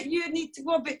 I know that you need to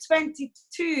go about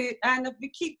 22, and if we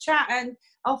keep chatting,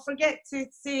 I'll forget to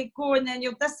say go, and then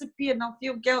you'll disappear, and I'll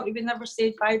feel guilty we never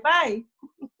said bye-bye.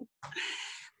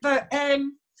 But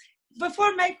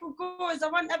before Michael goes, I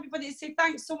want everybody to say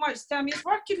thanks so much to him. He's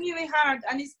working really hard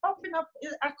and he's popping up.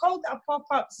 I called it a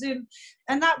pop-up Zoom,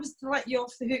 and that was to let you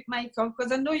off the hook, Michael,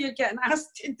 because I know you're getting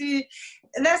asked to do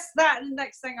this, that, and the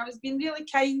next thing. I was being really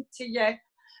kind to you.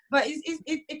 But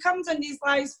it comes on these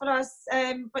lives for us,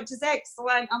 which is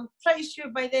excellent. I'm pretty sure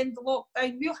by the end of the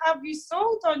lockdown, we'll have you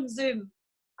sold on Zoom.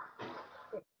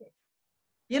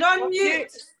 You're on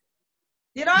mute.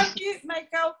 You're on mute,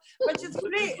 Michael, which is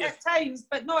great at times,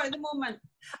 but not at the moment.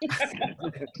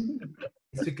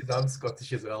 It's because I'm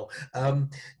Scottish as well.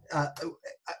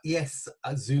 Yes,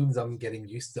 Zooms I'm getting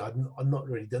used to. I've not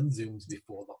really done Zooms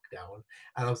before lockdown,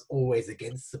 and I was always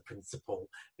against the principle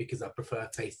because I prefer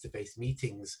face-to-face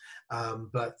meetings.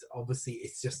 But obviously,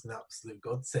 it's just an absolute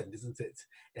godsend, isn't it?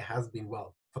 It has been,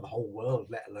 well, for the whole world,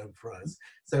 let alone for us.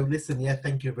 So listen, yeah,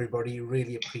 thank you everybody.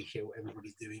 Really appreciate what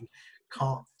everybody's doing.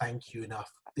 Can't thank you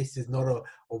enough. This is not a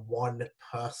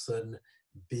one-person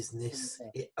business.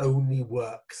 It only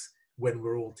works when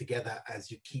we're all together, as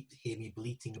you keep hearing me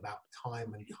bleating about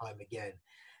time and time again.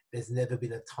 There's never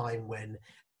been a time when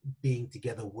being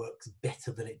together works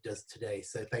better than it does today.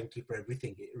 So thank you for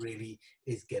everything. It really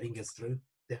is getting us through,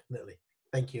 definitely.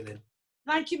 Thank you, Lynn.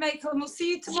 Thank you, Michael, and we'll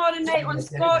see you tomorrow night on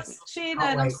Scott's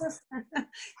training. Is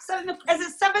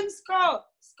it 7, Scott?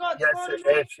 Scott, yes, tomorrow it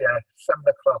night? is, yeah. 7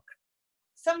 o'clock.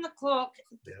 7 o'clock.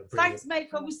 Yeah, thanks,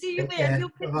 Michael. We'll see you Take later.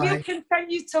 care. We'll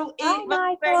continue till 8 with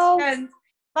Michael. questions.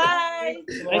 Bye.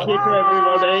 Thank you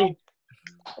to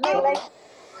everybody.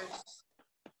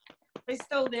 He's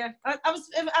still there. I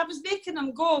was making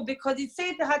him go because he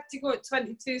said they had to go at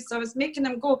 22, so I was making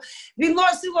him go. Been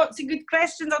lots of good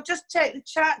questions. I'll just check the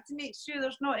chat to make sure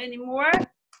there's not any more.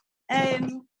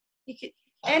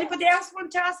 Anybody else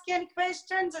want to ask any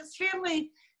questions? It's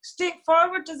fairly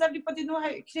straightforward. Does everybody know how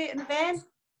to create an event?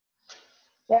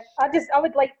 Yeah, I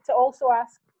would like to also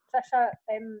ask Tricia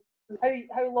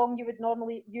how long you would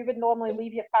normally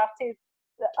leave your party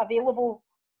available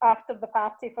after the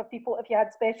party for people if you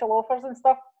had special offers and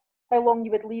stuff. How long you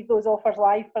would leave those offers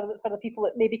live for the people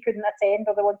that maybe couldn't attend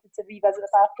or they wanted to revisit the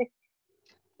party?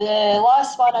 The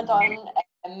last one I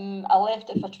done, I left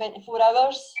it for 24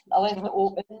 hours. I left it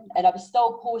open, and I was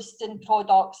still posting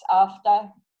products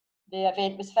after the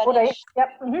event was finished. All right.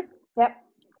 Yep. Yep.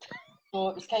 So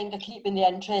it was kind of keeping the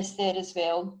interest there as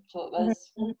well. So it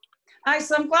was.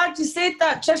 So I'm glad you said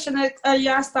that, Tricia, and you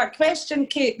asked that question,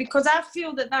 Kate, because I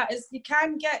feel that is, you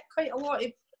can get quite a lot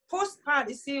of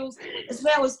post-party sales as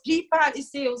well as pre-party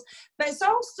sales, but it's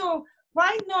also,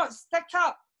 why not stick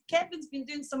up? Kevin's been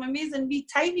doing some amazing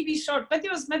tiny short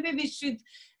videos. Maybe we should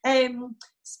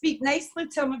speak nicely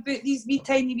to him about these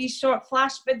tiny short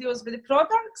flash videos with the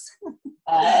products.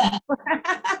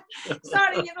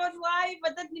 Sorry, you're on live. I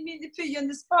didn't mean to put you on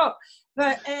the spot,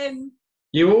 but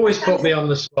you always put me on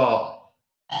the spot.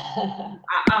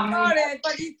 Sorry,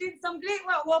 but he's doing some great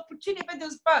little opportunity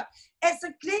videos. But it's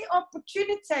a great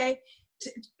opportunity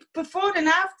before and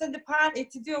after the party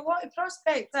to do a lot of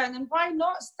prospecting, and why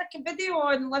not stick a video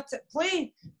on and let it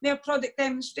play their product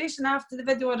demonstration after the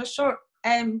video, or a short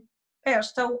better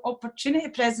still opportunity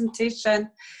presentation.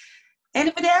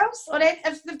 Anybody else? Or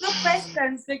if there's no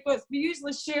questions, because we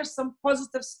usually share some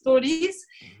positive stories,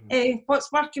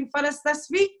 what's working for us this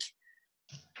week.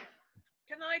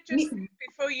 Can I just,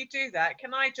 before you do that,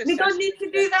 can I just... We don't need to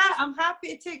do that. I'm happy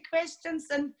to take questions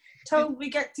until we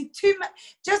get to 2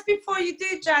 minutes. Just before you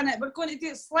do, Janet, we're going to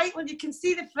do it slightly. You can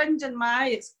see the fringe in my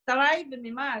eye. It's driving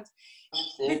me mad.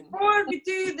 Before we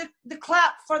do the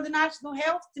clap for the National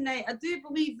Health tonight, I do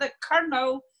believe that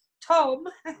Colonel Tom,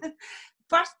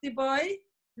 birthday boy,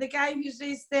 the guy who's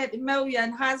raised 30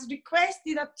 million, has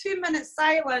requested a 2-minute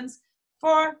silence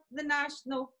for the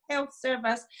National Health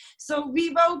Service. So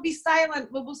we will be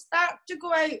silent. We will start to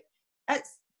go out at,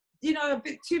 about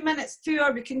 2 minutes to,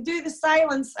 or we can do the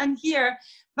silence in here,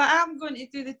 but I'm going to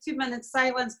do the 2-minute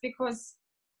silence because,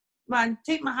 man,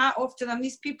 take my hat off to them.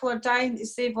 These people are dying to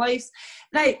save lives.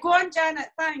 Right, go on, Janet,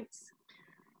 thanks.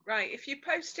 Right, if you're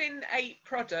posting 8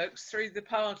 products through the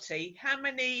party, how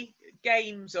many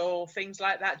games or things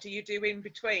like that do you do in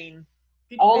between?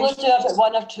 I only do about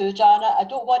 1 or 2, Janet. I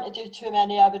don't want to do too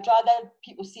many. I would rather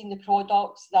people seeing the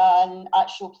products than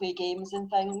actual play games and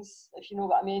things, if you know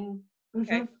what I mean.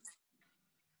 Okay.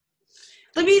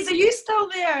 Louise, are you still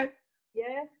there?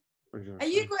 Yeah. Have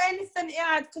you got anything to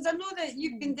add? Because I know that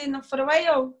you've been doing them for a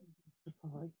while.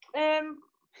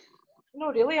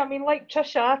 No, really. I mean, like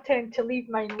Tricia, I tend to leave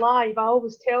mine live. I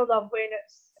always tell them when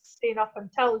it's staying up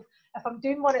until. If I'm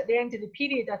doing one at the end of the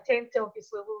period, I tend to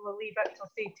obviously only leave it till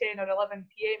say 10 or 11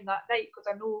 p.m. that night because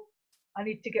I know I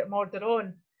need to get my order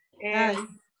on.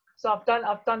 So I've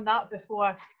done that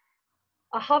before.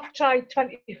 I have tried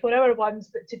 24-hour ones,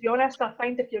 but to be honest, I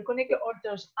find if you're going to get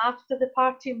orders after the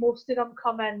party, most of them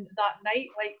come in that night,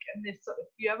 like in the sort of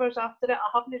few hours after it. I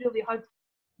haven't really had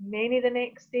many the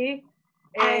next day.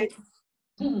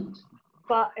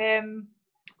 But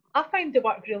I find they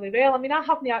work really well. I mean, I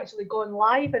haven't actually gone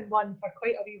live in one for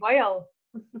quite a wee while.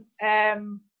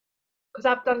 Because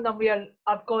I've done them where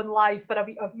I've gone live for a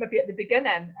week, maybe at the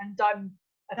beginning, and done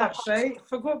That's right.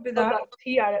 Forgot about that.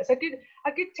 Here, it's a good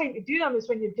time to do them is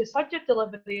when you've just had your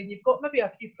delivery and you've got maybe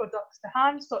a few products to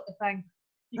hand, sort of thing.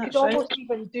 You could almost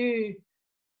even do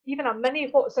a mini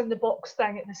what's in the box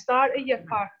thing at the start of your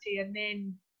party, and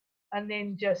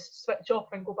then just switch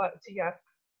off and go back to your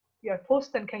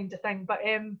posting kind of thing. But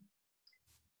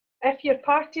if your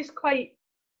party's quite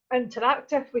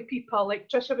interactive with people, like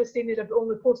Tricia was saying, they're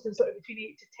only posting sort of between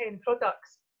 8 to 10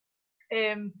 products,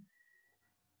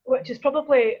 which is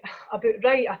probably about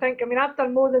right, I think. I mean, I've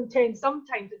done more than 10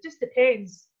 sometimes, it just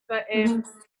depends. But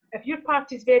if your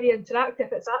party's very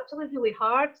interactive, it's actually really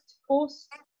hard to post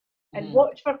and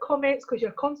watch for comments, because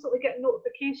you're constantly getting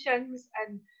notifications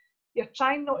and you're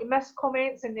trying not to miss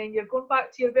comments, and then you're going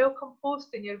back to your welcome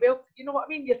post and you know what I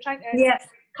mean? You're trying to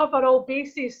cover all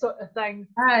bases, sort of thing.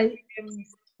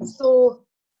 So,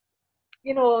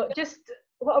 you know, just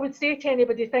what I would say to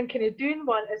anybody thinking of doing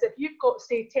one is, if you've got,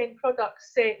 say, 10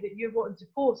 products set that you're wanting to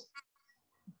post,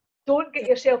 don't get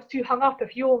yourself too hung up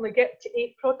if you only get to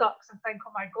 8 products and think,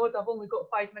 oh my God, I've only got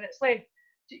 5 minutes left.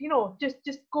 You know, just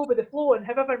go with the flow, and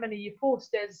however many you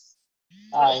post is,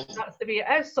 that's the way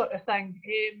it is, sort of thing.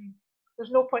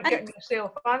 There's no point getting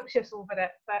yourself anxious over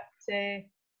it, but it's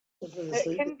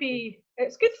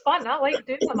good fun. I like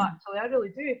doing them, actually, I really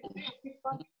do. It's good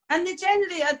fun. And they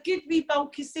generate a good wee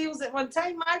bulk of sales at one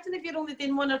time. Imagine if you're only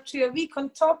doing 1 or 2 a week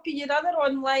on top of your other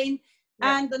online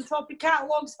and on top of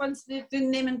catalogues once they're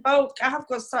doing them in bulk. I have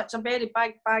got such a very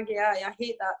big baggy eye. I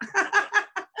hate that.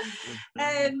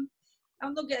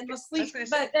 I'm not getting my sleep.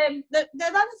 But the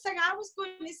other thing I was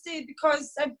going to say,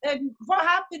 because what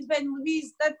happened when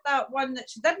Louise did that one that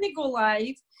she didn't go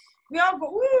live, we all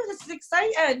go, ooh, this is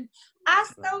exciting. I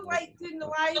still like doing the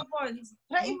live ones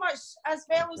pretty much as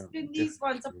well as doing these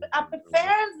ones. I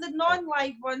prefer the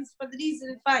non-live ones for the reason,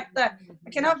 in fact, that I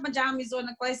can have my jammies on,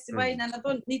 a glass of wine, and I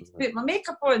don't need to put my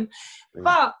makeup on.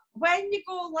 But when you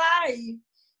go live,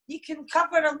 you can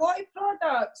cover a lot of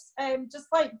products, just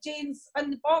like Jane's in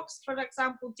the box, for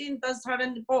example. Jane does her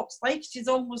in the box like she's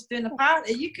almost doing a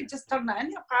party. You could just turn that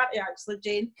into a party, actually,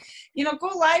 Jane. You know, go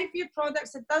live your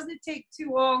products. It doesn't take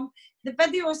too long. The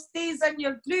video stays in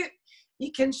your group.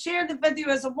 You can share the video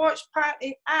as a watch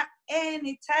party at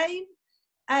any time,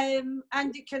 and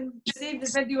you can save the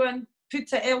video and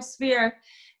put it elsewhere.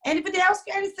 Anybody else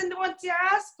got anything they want to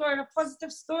ask, or a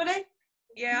positive story?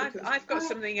 Yeah, I've got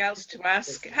something else to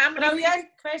ask. How many?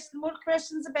 Brilliant question. More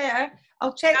questions the better.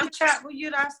 I'll check the chat while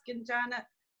you're asking, Janet.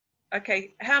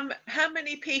 Okay. How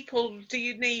many people do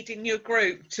you need in your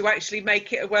group to actually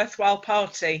make it a worthwhile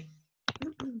party?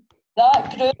 That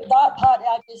party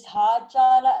I just had,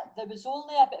 Janet, there was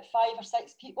only about 5 or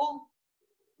 6 people.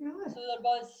 So there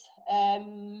was.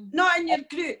 Not in your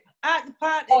group, at the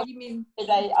party, you mean?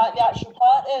 Right, at the actual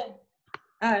party.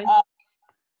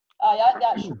 At the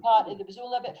actual party, there was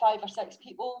only about 5 or 6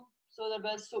 people. So it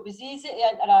was easy to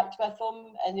interact with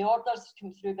them, and the orders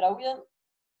came through brilliant.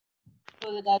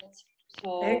 So they did.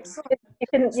 So excellent.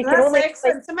 That's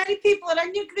excellent. So many people are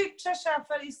in your group, Tricia,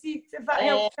 for you see if that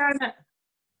helps, Janet.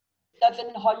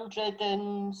 700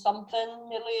 and something,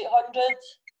 nearly 800.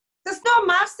 It's not a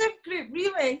massive group,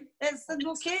 really. It's an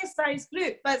okay sized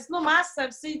group, but it's not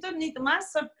massive, so you don't need a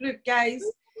massive group, guys.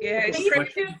 Yeah, it's even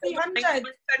 200, 300. It's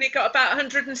only got about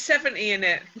 170 in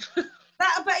it. But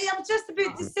I was just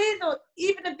about to say, though,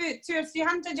 even about 200 or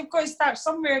 300, you've got to start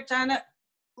somewhere, Janet.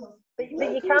 But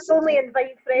you can only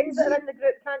invite friends that are in the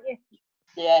group, can't you?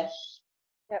 Yes.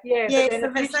 Yeah, but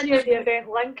then if you share the event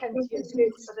link into your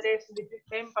group for the rest of the group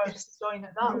members to join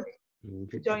it that way,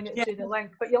 join it through the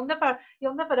link. But you'll never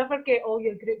ever get all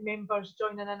your group members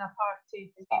joining in a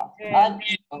party.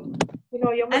 You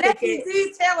know, you'll never if you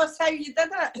do, tell us how you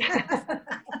did it.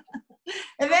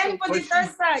 If anybody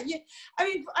does that,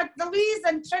 Louise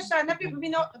and Tricia and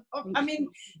everybody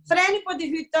for anybody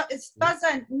who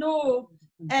doesn't know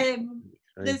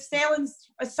the selling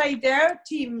side of our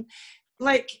team,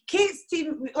 like Kate's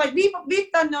team, like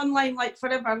we've done online like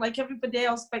forever, like everybody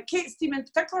else, but Kate's team in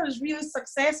particular is really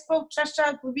successful.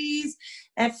 Tricia, Louise,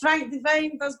 Frank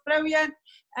Devine does brilliant.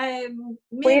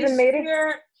 Mary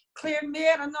Stewart, Claire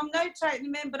Mayer, and I'm now trying to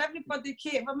remember everybody,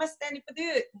 Kate, if I missed anybody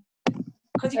out.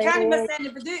 Because you can't miss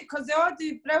anybody out, because they all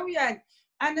do brilliant.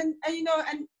 And I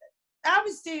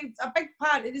would say a big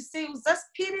part of the sales this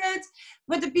period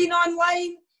would have been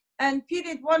online. And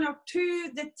period 1 or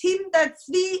 2, the team did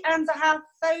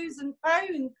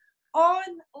 £3,500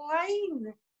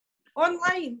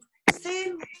 online.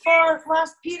 Same for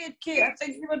last period, Kate. I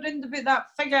think we were round about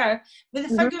that figure. But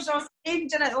the figures are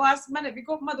changing at the last minute. We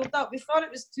got muddled up. We thought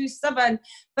it was 2,700,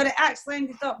 but it actually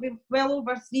ended up being well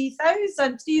over 3,000. I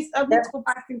need to go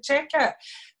back and check it.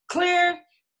 Claire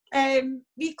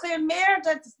We Claire Mayer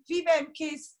did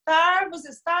VBMK Star. Was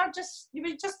it Star? You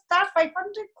were just Star 500,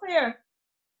 Claire.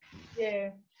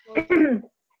 Yeah.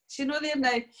 You know there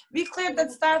now. We Claire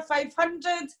did Star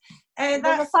 500.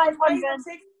 That's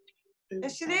 500.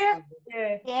 Is she there?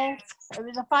 Yeah. Yes, it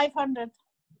was a 500.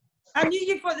 I knew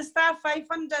you got the Star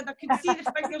 500. I could see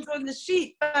the figures on the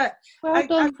sheet, but Well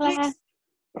done, Claire.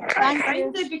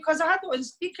 Thank you. Because I had it on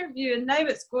speaker view and now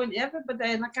it's going to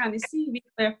everybody and I can't see you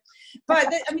there. But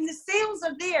the sales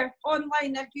are there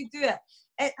online if you do it.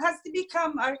 It has to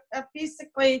become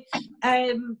basically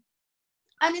an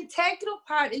integral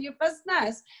part of your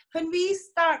business. When we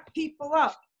start people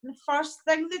up, the first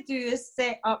thing they do is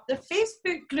set up their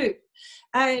Facebook group.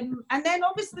 And then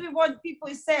obviously we want people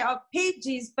to set up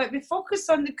pages, but we focus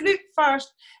on the group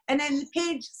first and then the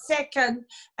page second.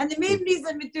 And the main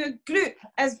reason we do a group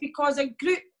is because a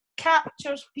group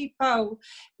captures people.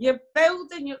 You're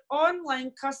building your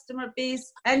online customer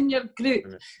base in your group,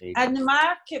 and the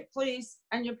marketplace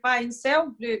and your buy and sell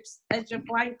groups is your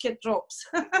blanket drops.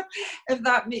 If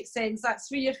that makes sense. That's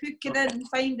where you're hooking in and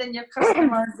finding your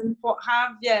customers and what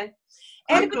have you.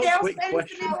 Anybody else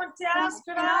anything they want to ask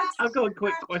or add? I've got a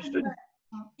quick question.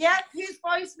 Yeah, whose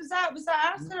voice was that? Was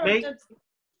that Arthur? Me.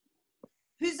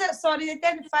 Who's it? Sorry,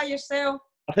 identify yourself.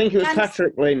 I think it was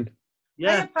Patrick Lynn.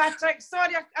 Yeah. Hiya, Patrick.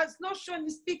 Sorry, it's not showing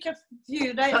the speaker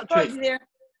view, right? I've got you there.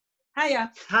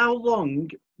 Hiya. How long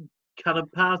can a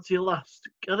party last?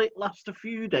 Can it last a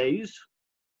few days?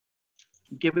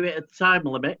 Give it a time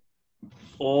limit?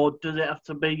 Or does it have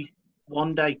to be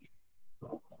one day?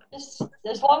 As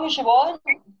long as you want.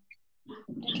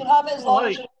 You can have it as long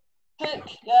as you cook,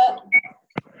 yeah.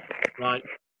 Right.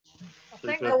 I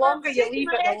think the longer you leave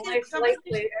it, the less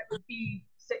likely it would be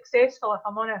successful, if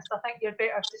I'm honest. I think you're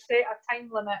better to set a time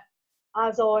limit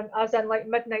as in like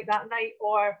midnight that night,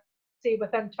 or say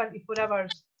within 24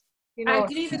 hours. You know. I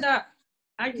agree with that.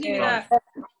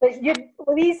 But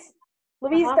Louise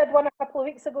did one a couple of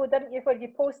weeks ago, didn't you, where you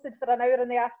posted for an hour in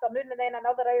the afternoon and then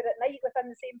another hour at night within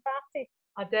the same party?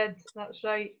 I did, that's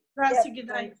right. That's a good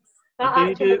idea. That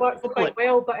actually worked quite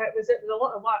well, but it was a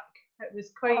lot of work. It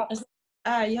was quite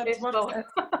you had to work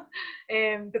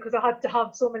it. Because I had to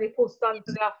have so many posts done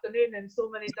for the afternoon and so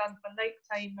many done for night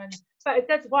time, but it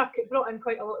did work. It brought in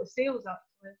quite a lot of sales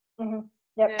actually. Mm-hmm.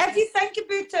 Yep. If you think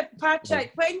about it,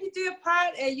 Patrick, when you do a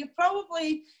party, you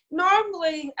probably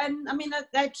normally, and I mean,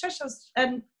 Tricia's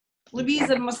and Louise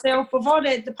and myself, we've all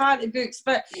read the party books,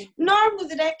 but normally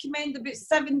they recommend about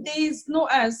 7 days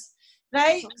notice,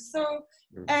 right? So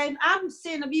I'm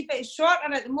saying a wee bit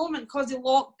shorter at the moment because of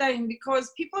lockdown,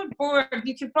 because people are bored.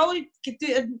 You could probably do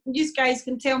it, you guys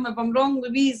can tell me if I'm wrong,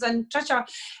 Louise and Tricia,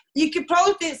 you could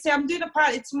probably say I'm doing a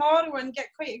party tomorrow and get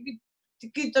quite a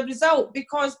good result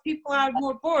because people are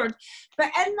more bored.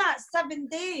 But in that 7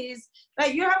 days,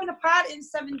 like you're having a party in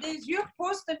 7 days, you're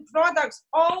posting products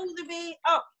all the way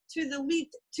up to the lead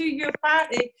to your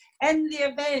party in the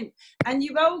event, and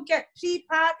you will get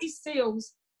pre-party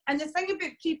sales. And the thing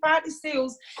about pre-party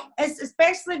sales is,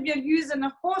 especially if you're using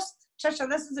a host, Tricia,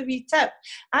 this is a wee tip.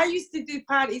 I used to do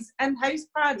parties, in-house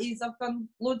parties. I've done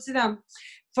loads of them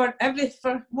for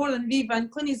more than Viva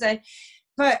and Clunies.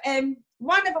 But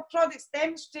one of our products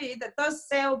demonstrated that does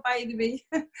sell, by the way.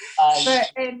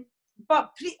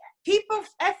 but people,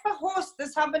 if a host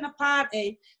is having a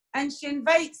party and she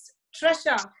invites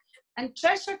Tricia, and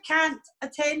Tricia can't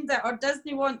attend it or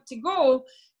doesn't want to go,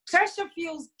 Tricia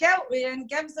feels guilty and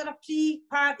gives her a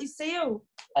pre-party sale.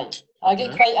 I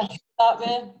get quite angry that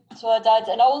way, so I did,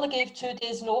 and I only gave 2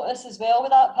 days notice as well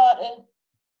with that party.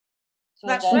 So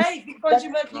that's right, because you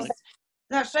were.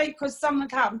 That's right, because something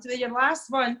happened to your last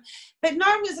one. But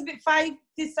normally it's about 5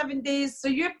 to 7 days. So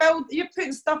you're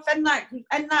putting stuff in that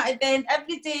event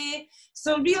every day.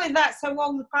 So really that's how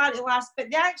long the party lasts.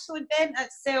 But the actual event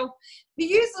itself, we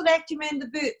usually recommend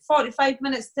about 45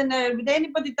 minutes to an hour. Would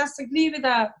anybody disagree with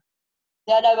that?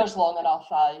 Yeah, an hour's long enough,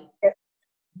 aye.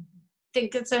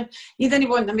 Think you didn't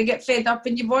want them to get fed up,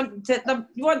 and you want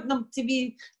them to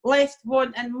be left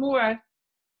wanting more.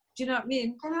 Do you know what I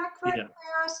mean? Can I quickly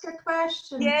ask a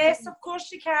question? Yes, of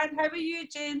course you can. How are you,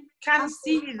 Jane? Can't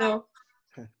see you though.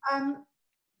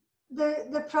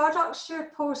 The products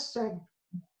you're posting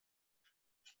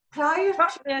prior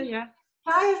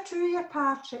to your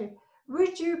party,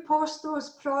 would you post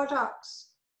those products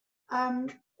in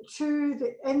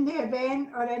the event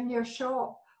or in your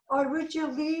shop, or would you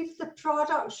leave the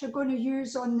products you're going to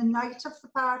use on the night of the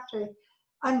party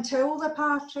until the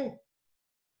party?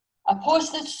 I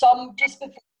posted some just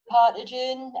before the party,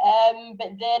 Jane,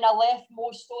 but then I left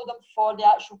most of them for the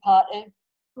actual party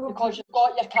because you've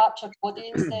got your captured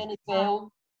audience then as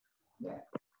well. Yeah.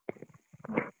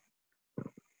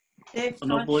 And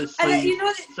And obviously, you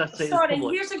know, set it as sorry,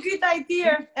 public. here's a good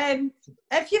idea.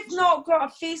 If you've not got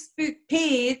a Facebook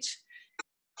page,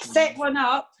 set one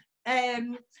up.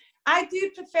 I do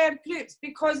prefer groups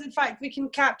because, in fact, we can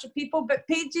capture people, but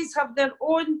pages have their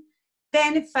own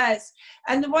benefits.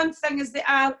 And the one thing is they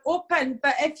are open.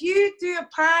 But if you do a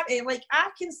party, like I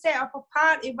can set up a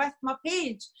party with my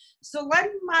page. So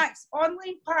Lynn Max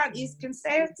online parties can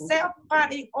set up a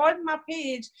party on my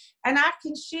page, and I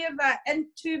can share that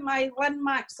into my Lynn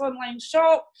Max online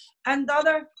shop and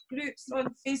other groups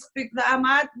on Facebook that I'm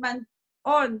admin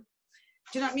on.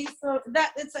 Do you know what I mean? So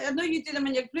that it's, I know you do them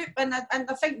in your group, and I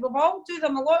think we all do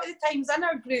them a lot of the times in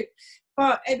our group.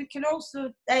 But we can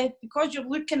also, because you're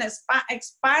looking at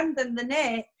expanding the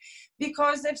net,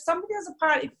 because if somebody has a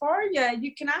party for you,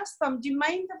 you can ask them, do you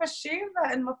mind if I share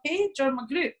that in my page or my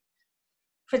group?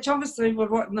 Which obviously we're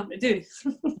wanting them to do.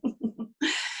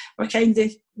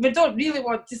 We don't really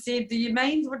want to say, do you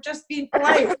mind? We're just being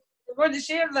polite. We're going to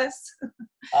share this.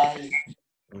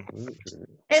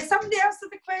 Somebody else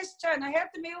had a question. I heard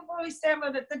the male voice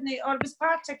earlier that didn't, or it was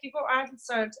Patrick, you got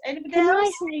answered. Anybody else? Can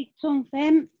I say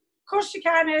something? Of course you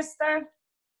can, Esther.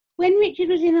 When Richard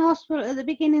was in hospital at the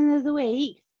beginning of the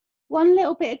week, one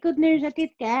little bit of good news I did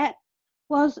get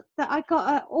was that I got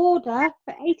an order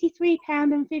for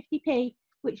 £83.50,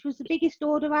 which was the biggest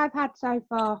order I've had so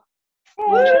far.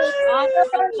 Woo!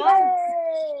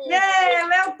 Yeah,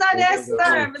 well done,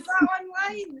 Esther. Was that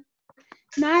online?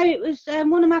 No, it was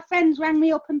one of my friends rang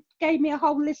me up and gave me a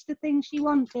whole list of things she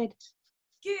wanted.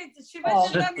 Good. She wouldn't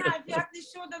have done that if you hadn't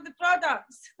showed her the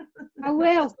products. I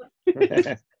will.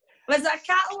 Was it a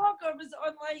catalogue or was it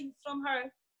online from her?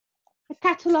 A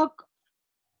catalogue.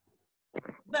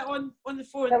 But on the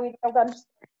phone. Well done.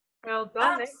 Well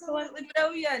done. Absolutely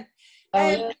brilliant.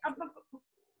 Yeah.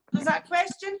 Was that a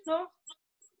question? No?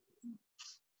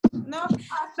 No?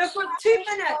 We've got 2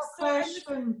 minutes.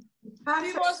 Question. Who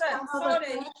was it?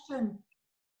 Sorry. Question.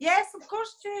 Yes, of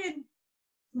course, Jane.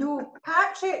 No,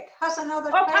 Patrick has another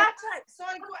question. question. Patrick,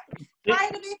 sorry. By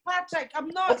the way, Patrick, I'm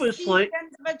not Obviously, seeing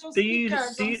individual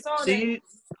speakers. I'm sorry.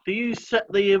 Do you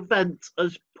set the event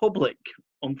as public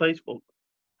on Facebook?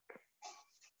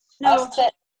 No.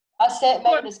 I set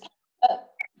mine as private.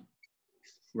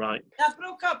 Right. That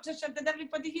broke up, Tricia. Did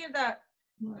everybody hear that?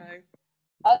 No.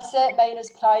 I set mine as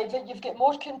private. You've got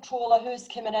more control of who's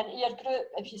coming into your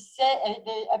group. If you set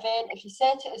the event, if you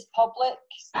set it as public,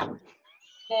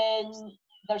 then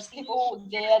there's people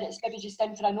there that's maybe just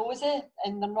in for a nosy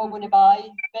and they're not going to buy.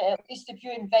 But at least if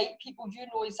you invite people, you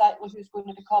know exactly who's going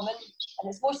to be coming. And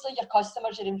it's mostly your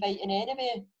customers you're inviting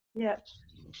anyway. Yeah.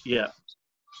 Yeah.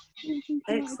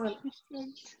 Excellent.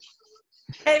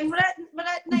 We're at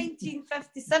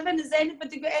 1957. Has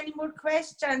anybody got any more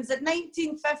questions? At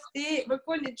 1958, we're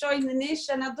going to join the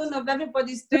nation. I don't know if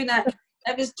everybody's doing it.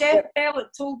 It was Jeff Bell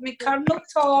that told me Colonel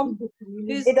Tom,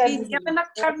 who's been given a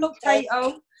colonel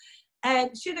title,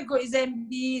 and should have got his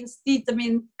MB instead. I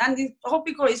mean, and I hope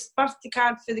he got his birthday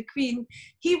card for the Queen.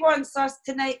 He wants us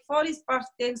tonight for his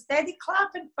birthday, instead of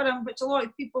clapping for him, which a lot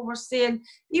of people were saying,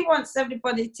 he wants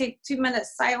everybody to take 2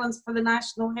 minutes silence for the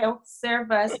National Health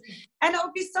Service. And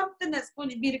it'll be something that's going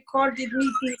to be recorded,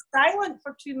 me being silent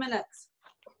for 2 minutes.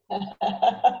 It's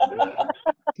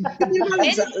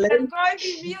going to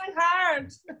be really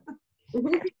hard.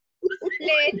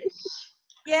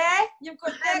 Yeah, you've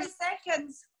got 30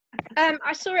 seconds.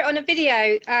 I saw it on a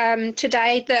video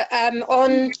today that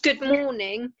on Good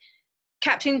Morning,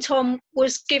 Captain Tom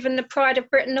was given the Pride of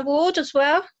Britain Award as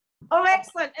well. Oh,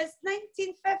 excellent. It's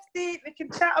 1950. We can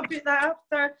chat about that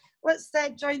after. Let's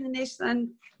join the nation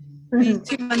and be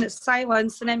 2 minutes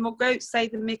silence, and then we'll go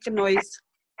outside and make a noise.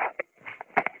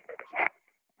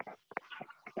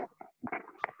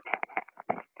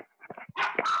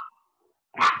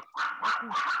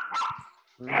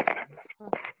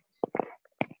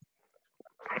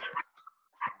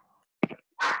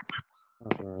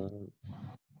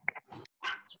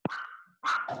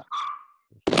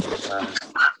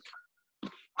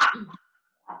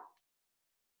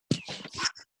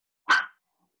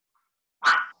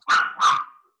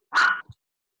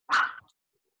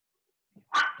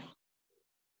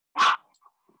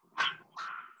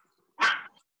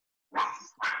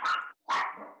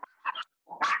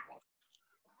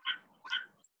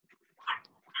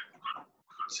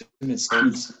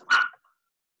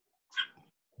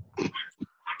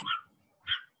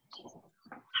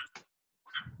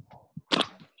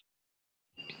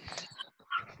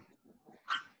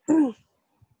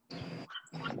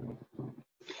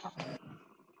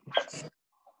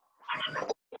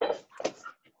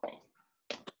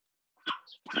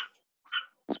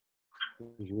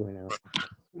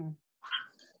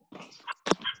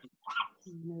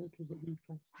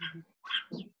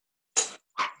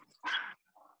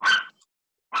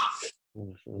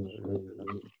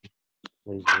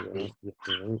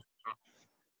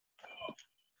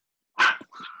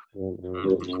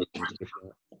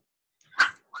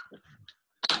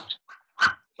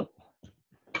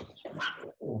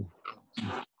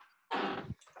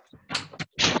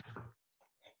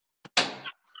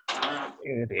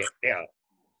 Yeah.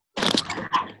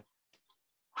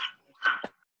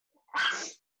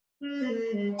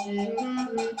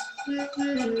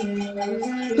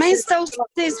 Mine still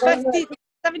says 15,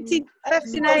 17,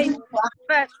 59.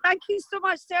 But thank you so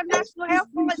much to our National Health.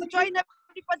 Let's join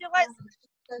everybody. Let's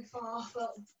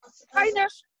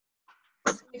joiners.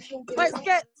 Let's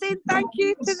get saying thank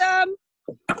you to them.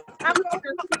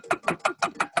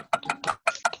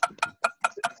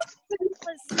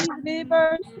 Let's see the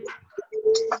neighbours.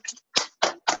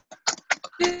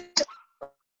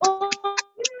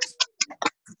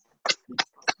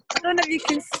 I don't know if you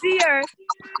can see her.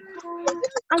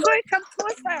 I'm going to come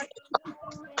closer.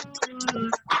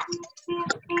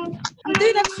 I'm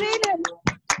doing a training.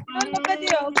 On the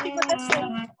video, I'll keep it this way.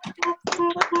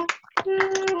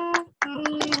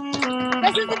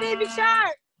 This is the baby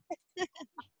shark.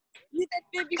 You did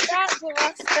baby shark the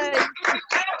last time.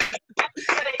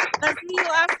 That's me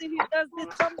laughing who does the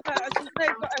trumpet. She's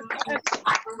now got her.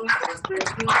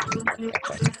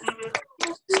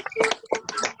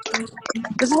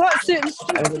 There's a lot of suit and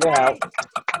street today.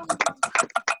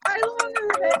 I love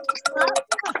it.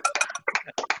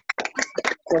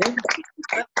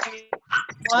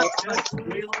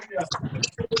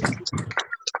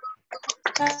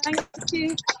 Thank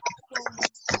you.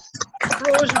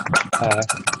 Frozen.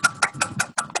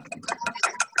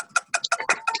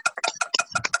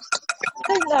 I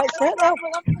think that's it.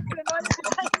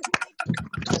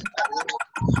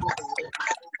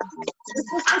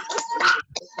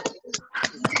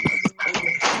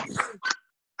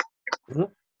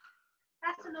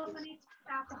 That's enough. I need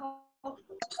alcohol.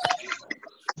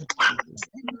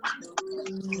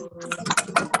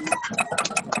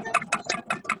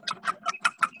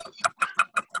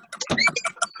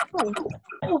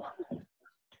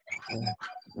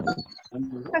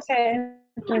 Okay.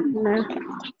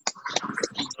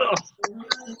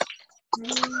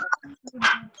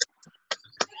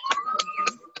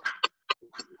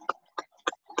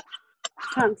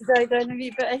 Time to die down a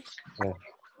wee bit.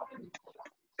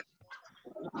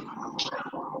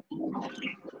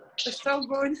 We're still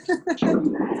going.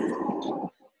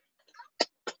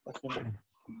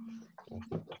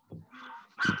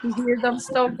 You hear them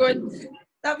still going.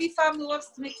 That wee family loves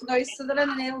to make noise, so they're in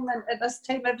an element at this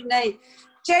time every night.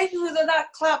 Genuinely,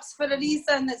 that claps for a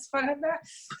reason. It's for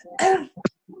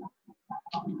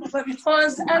but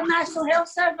because our National Health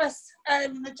Service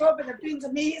and the job that they're doing is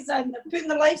amazing. They're putting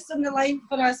their lives on the line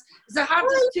for us. It's the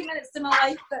hardest 2 minutes in my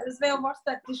life, but it was well worth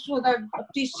it to show their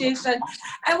appreciation.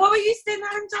 And what were you saying,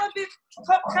 Angela, about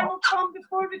Top Colonel Tom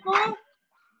before we go?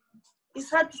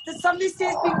 He's had, did somebody say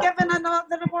he's been given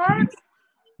another award?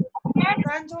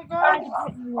 Angela Gordon?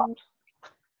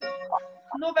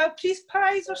 Nobel Peace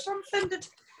Prize or something?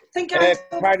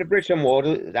 Pride of Britain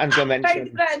Award, Angela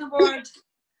mentioned. Pride of Britain Award.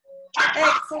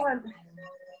 Excellent.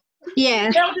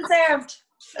 Yeah. Well deserved.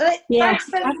 Yes,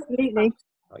 Thanks absolutely.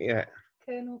 Oh, yeah.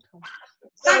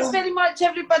 Thanks very much,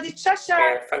 everybody. Tricia,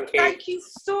 Yeah, thank you.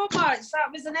 So much. That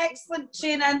was an excellent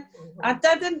training. I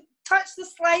didn't touch the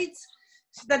slides.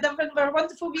 She did everything with her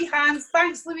wonderful wee hands.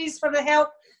 Thanks, Louise, for the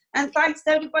help. And thanks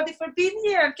to everybody for being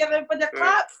here. Give everybody a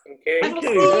clap. And we'll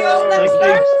see you all next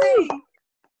Thursday.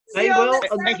 See you all next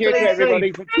Thursday. Thank you to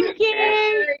everybody. Thank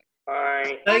you.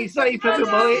 Bye. Stay safe,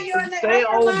 everybody. See you on Stay at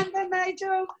home. Amanda,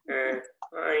 Nigel. Bye.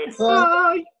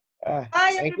 Bye.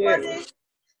 Bye, everybody.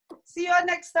 See you on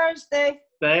next Thursday.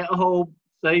 Stay at home.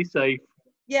 Stay safe.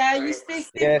 Yeah, you stay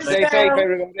safe. Yeah, stay safe,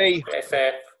 everybody. Stay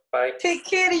safe. Bye. Take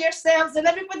care of yourselves, and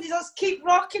everybody just keep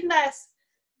rocking this.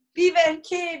 Viva and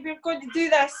Kay, we're going to do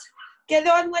this. Get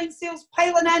the online sales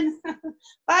piling in.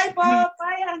 Bye, Bob.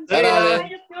 Bye, Andrew. Bye,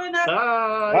 Fiona.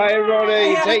 Bye. Bye,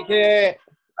 everybody. Bye. Take care.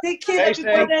 Take care, Stay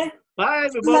everybody. safe. Bye,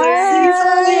 everybody.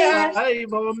 Bye. Bye,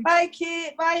 Mum. Bye,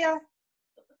 Kate. Bye.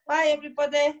 Bye,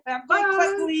 everybody. I'm going to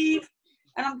click leave,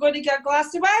 and I'm going to get a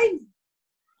glass of wine.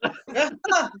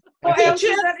 What else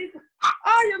is there?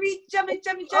 Oh, you meet Jimmy. I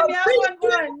want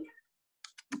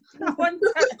one.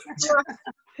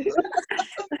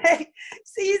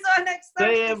 See you on next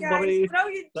Thursday, guys. Brilliant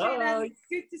training.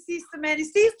 Good to see so many.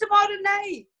 See you tomorrow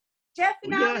night. Jeff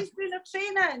and Ali's doing a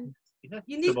training. Yeah,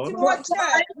 you need to watch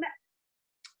it.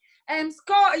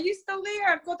 Scott, are you still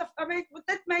there? We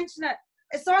did mention it.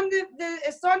 It's on the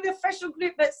official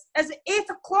group. Is it 8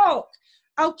 o'clock?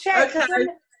 I'll check. Okay.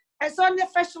 It's on the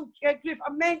official group.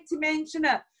 I meant to mention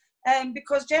it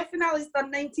because Jeff and Ali's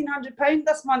done £1,900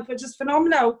 this month, which is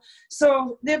phenomenal.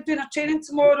 So they're doing a training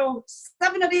tomorrow,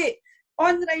 7 or 8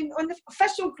 on the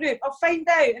official group. I'll find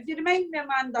out if you remind me,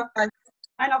 Amanda, and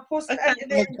I'll post it into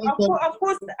the.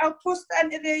 I'll post it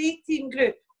into the 18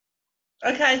 group.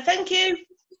 Okay, thank you.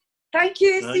 Thank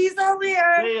you. See you all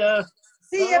later. See ya.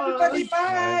 See you, everybody.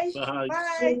 Bye. Bye.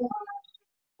 Bye.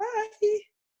 Bye.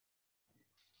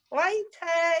 Wine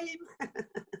time.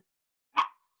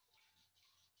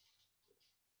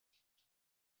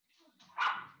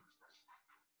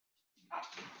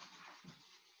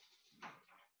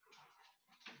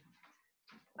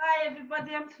 Bye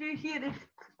everybody, I'm through here. The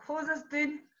close us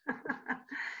down.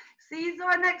 See you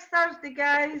on next Thursday,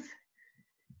 guys.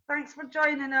 Thanks for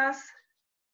joining us.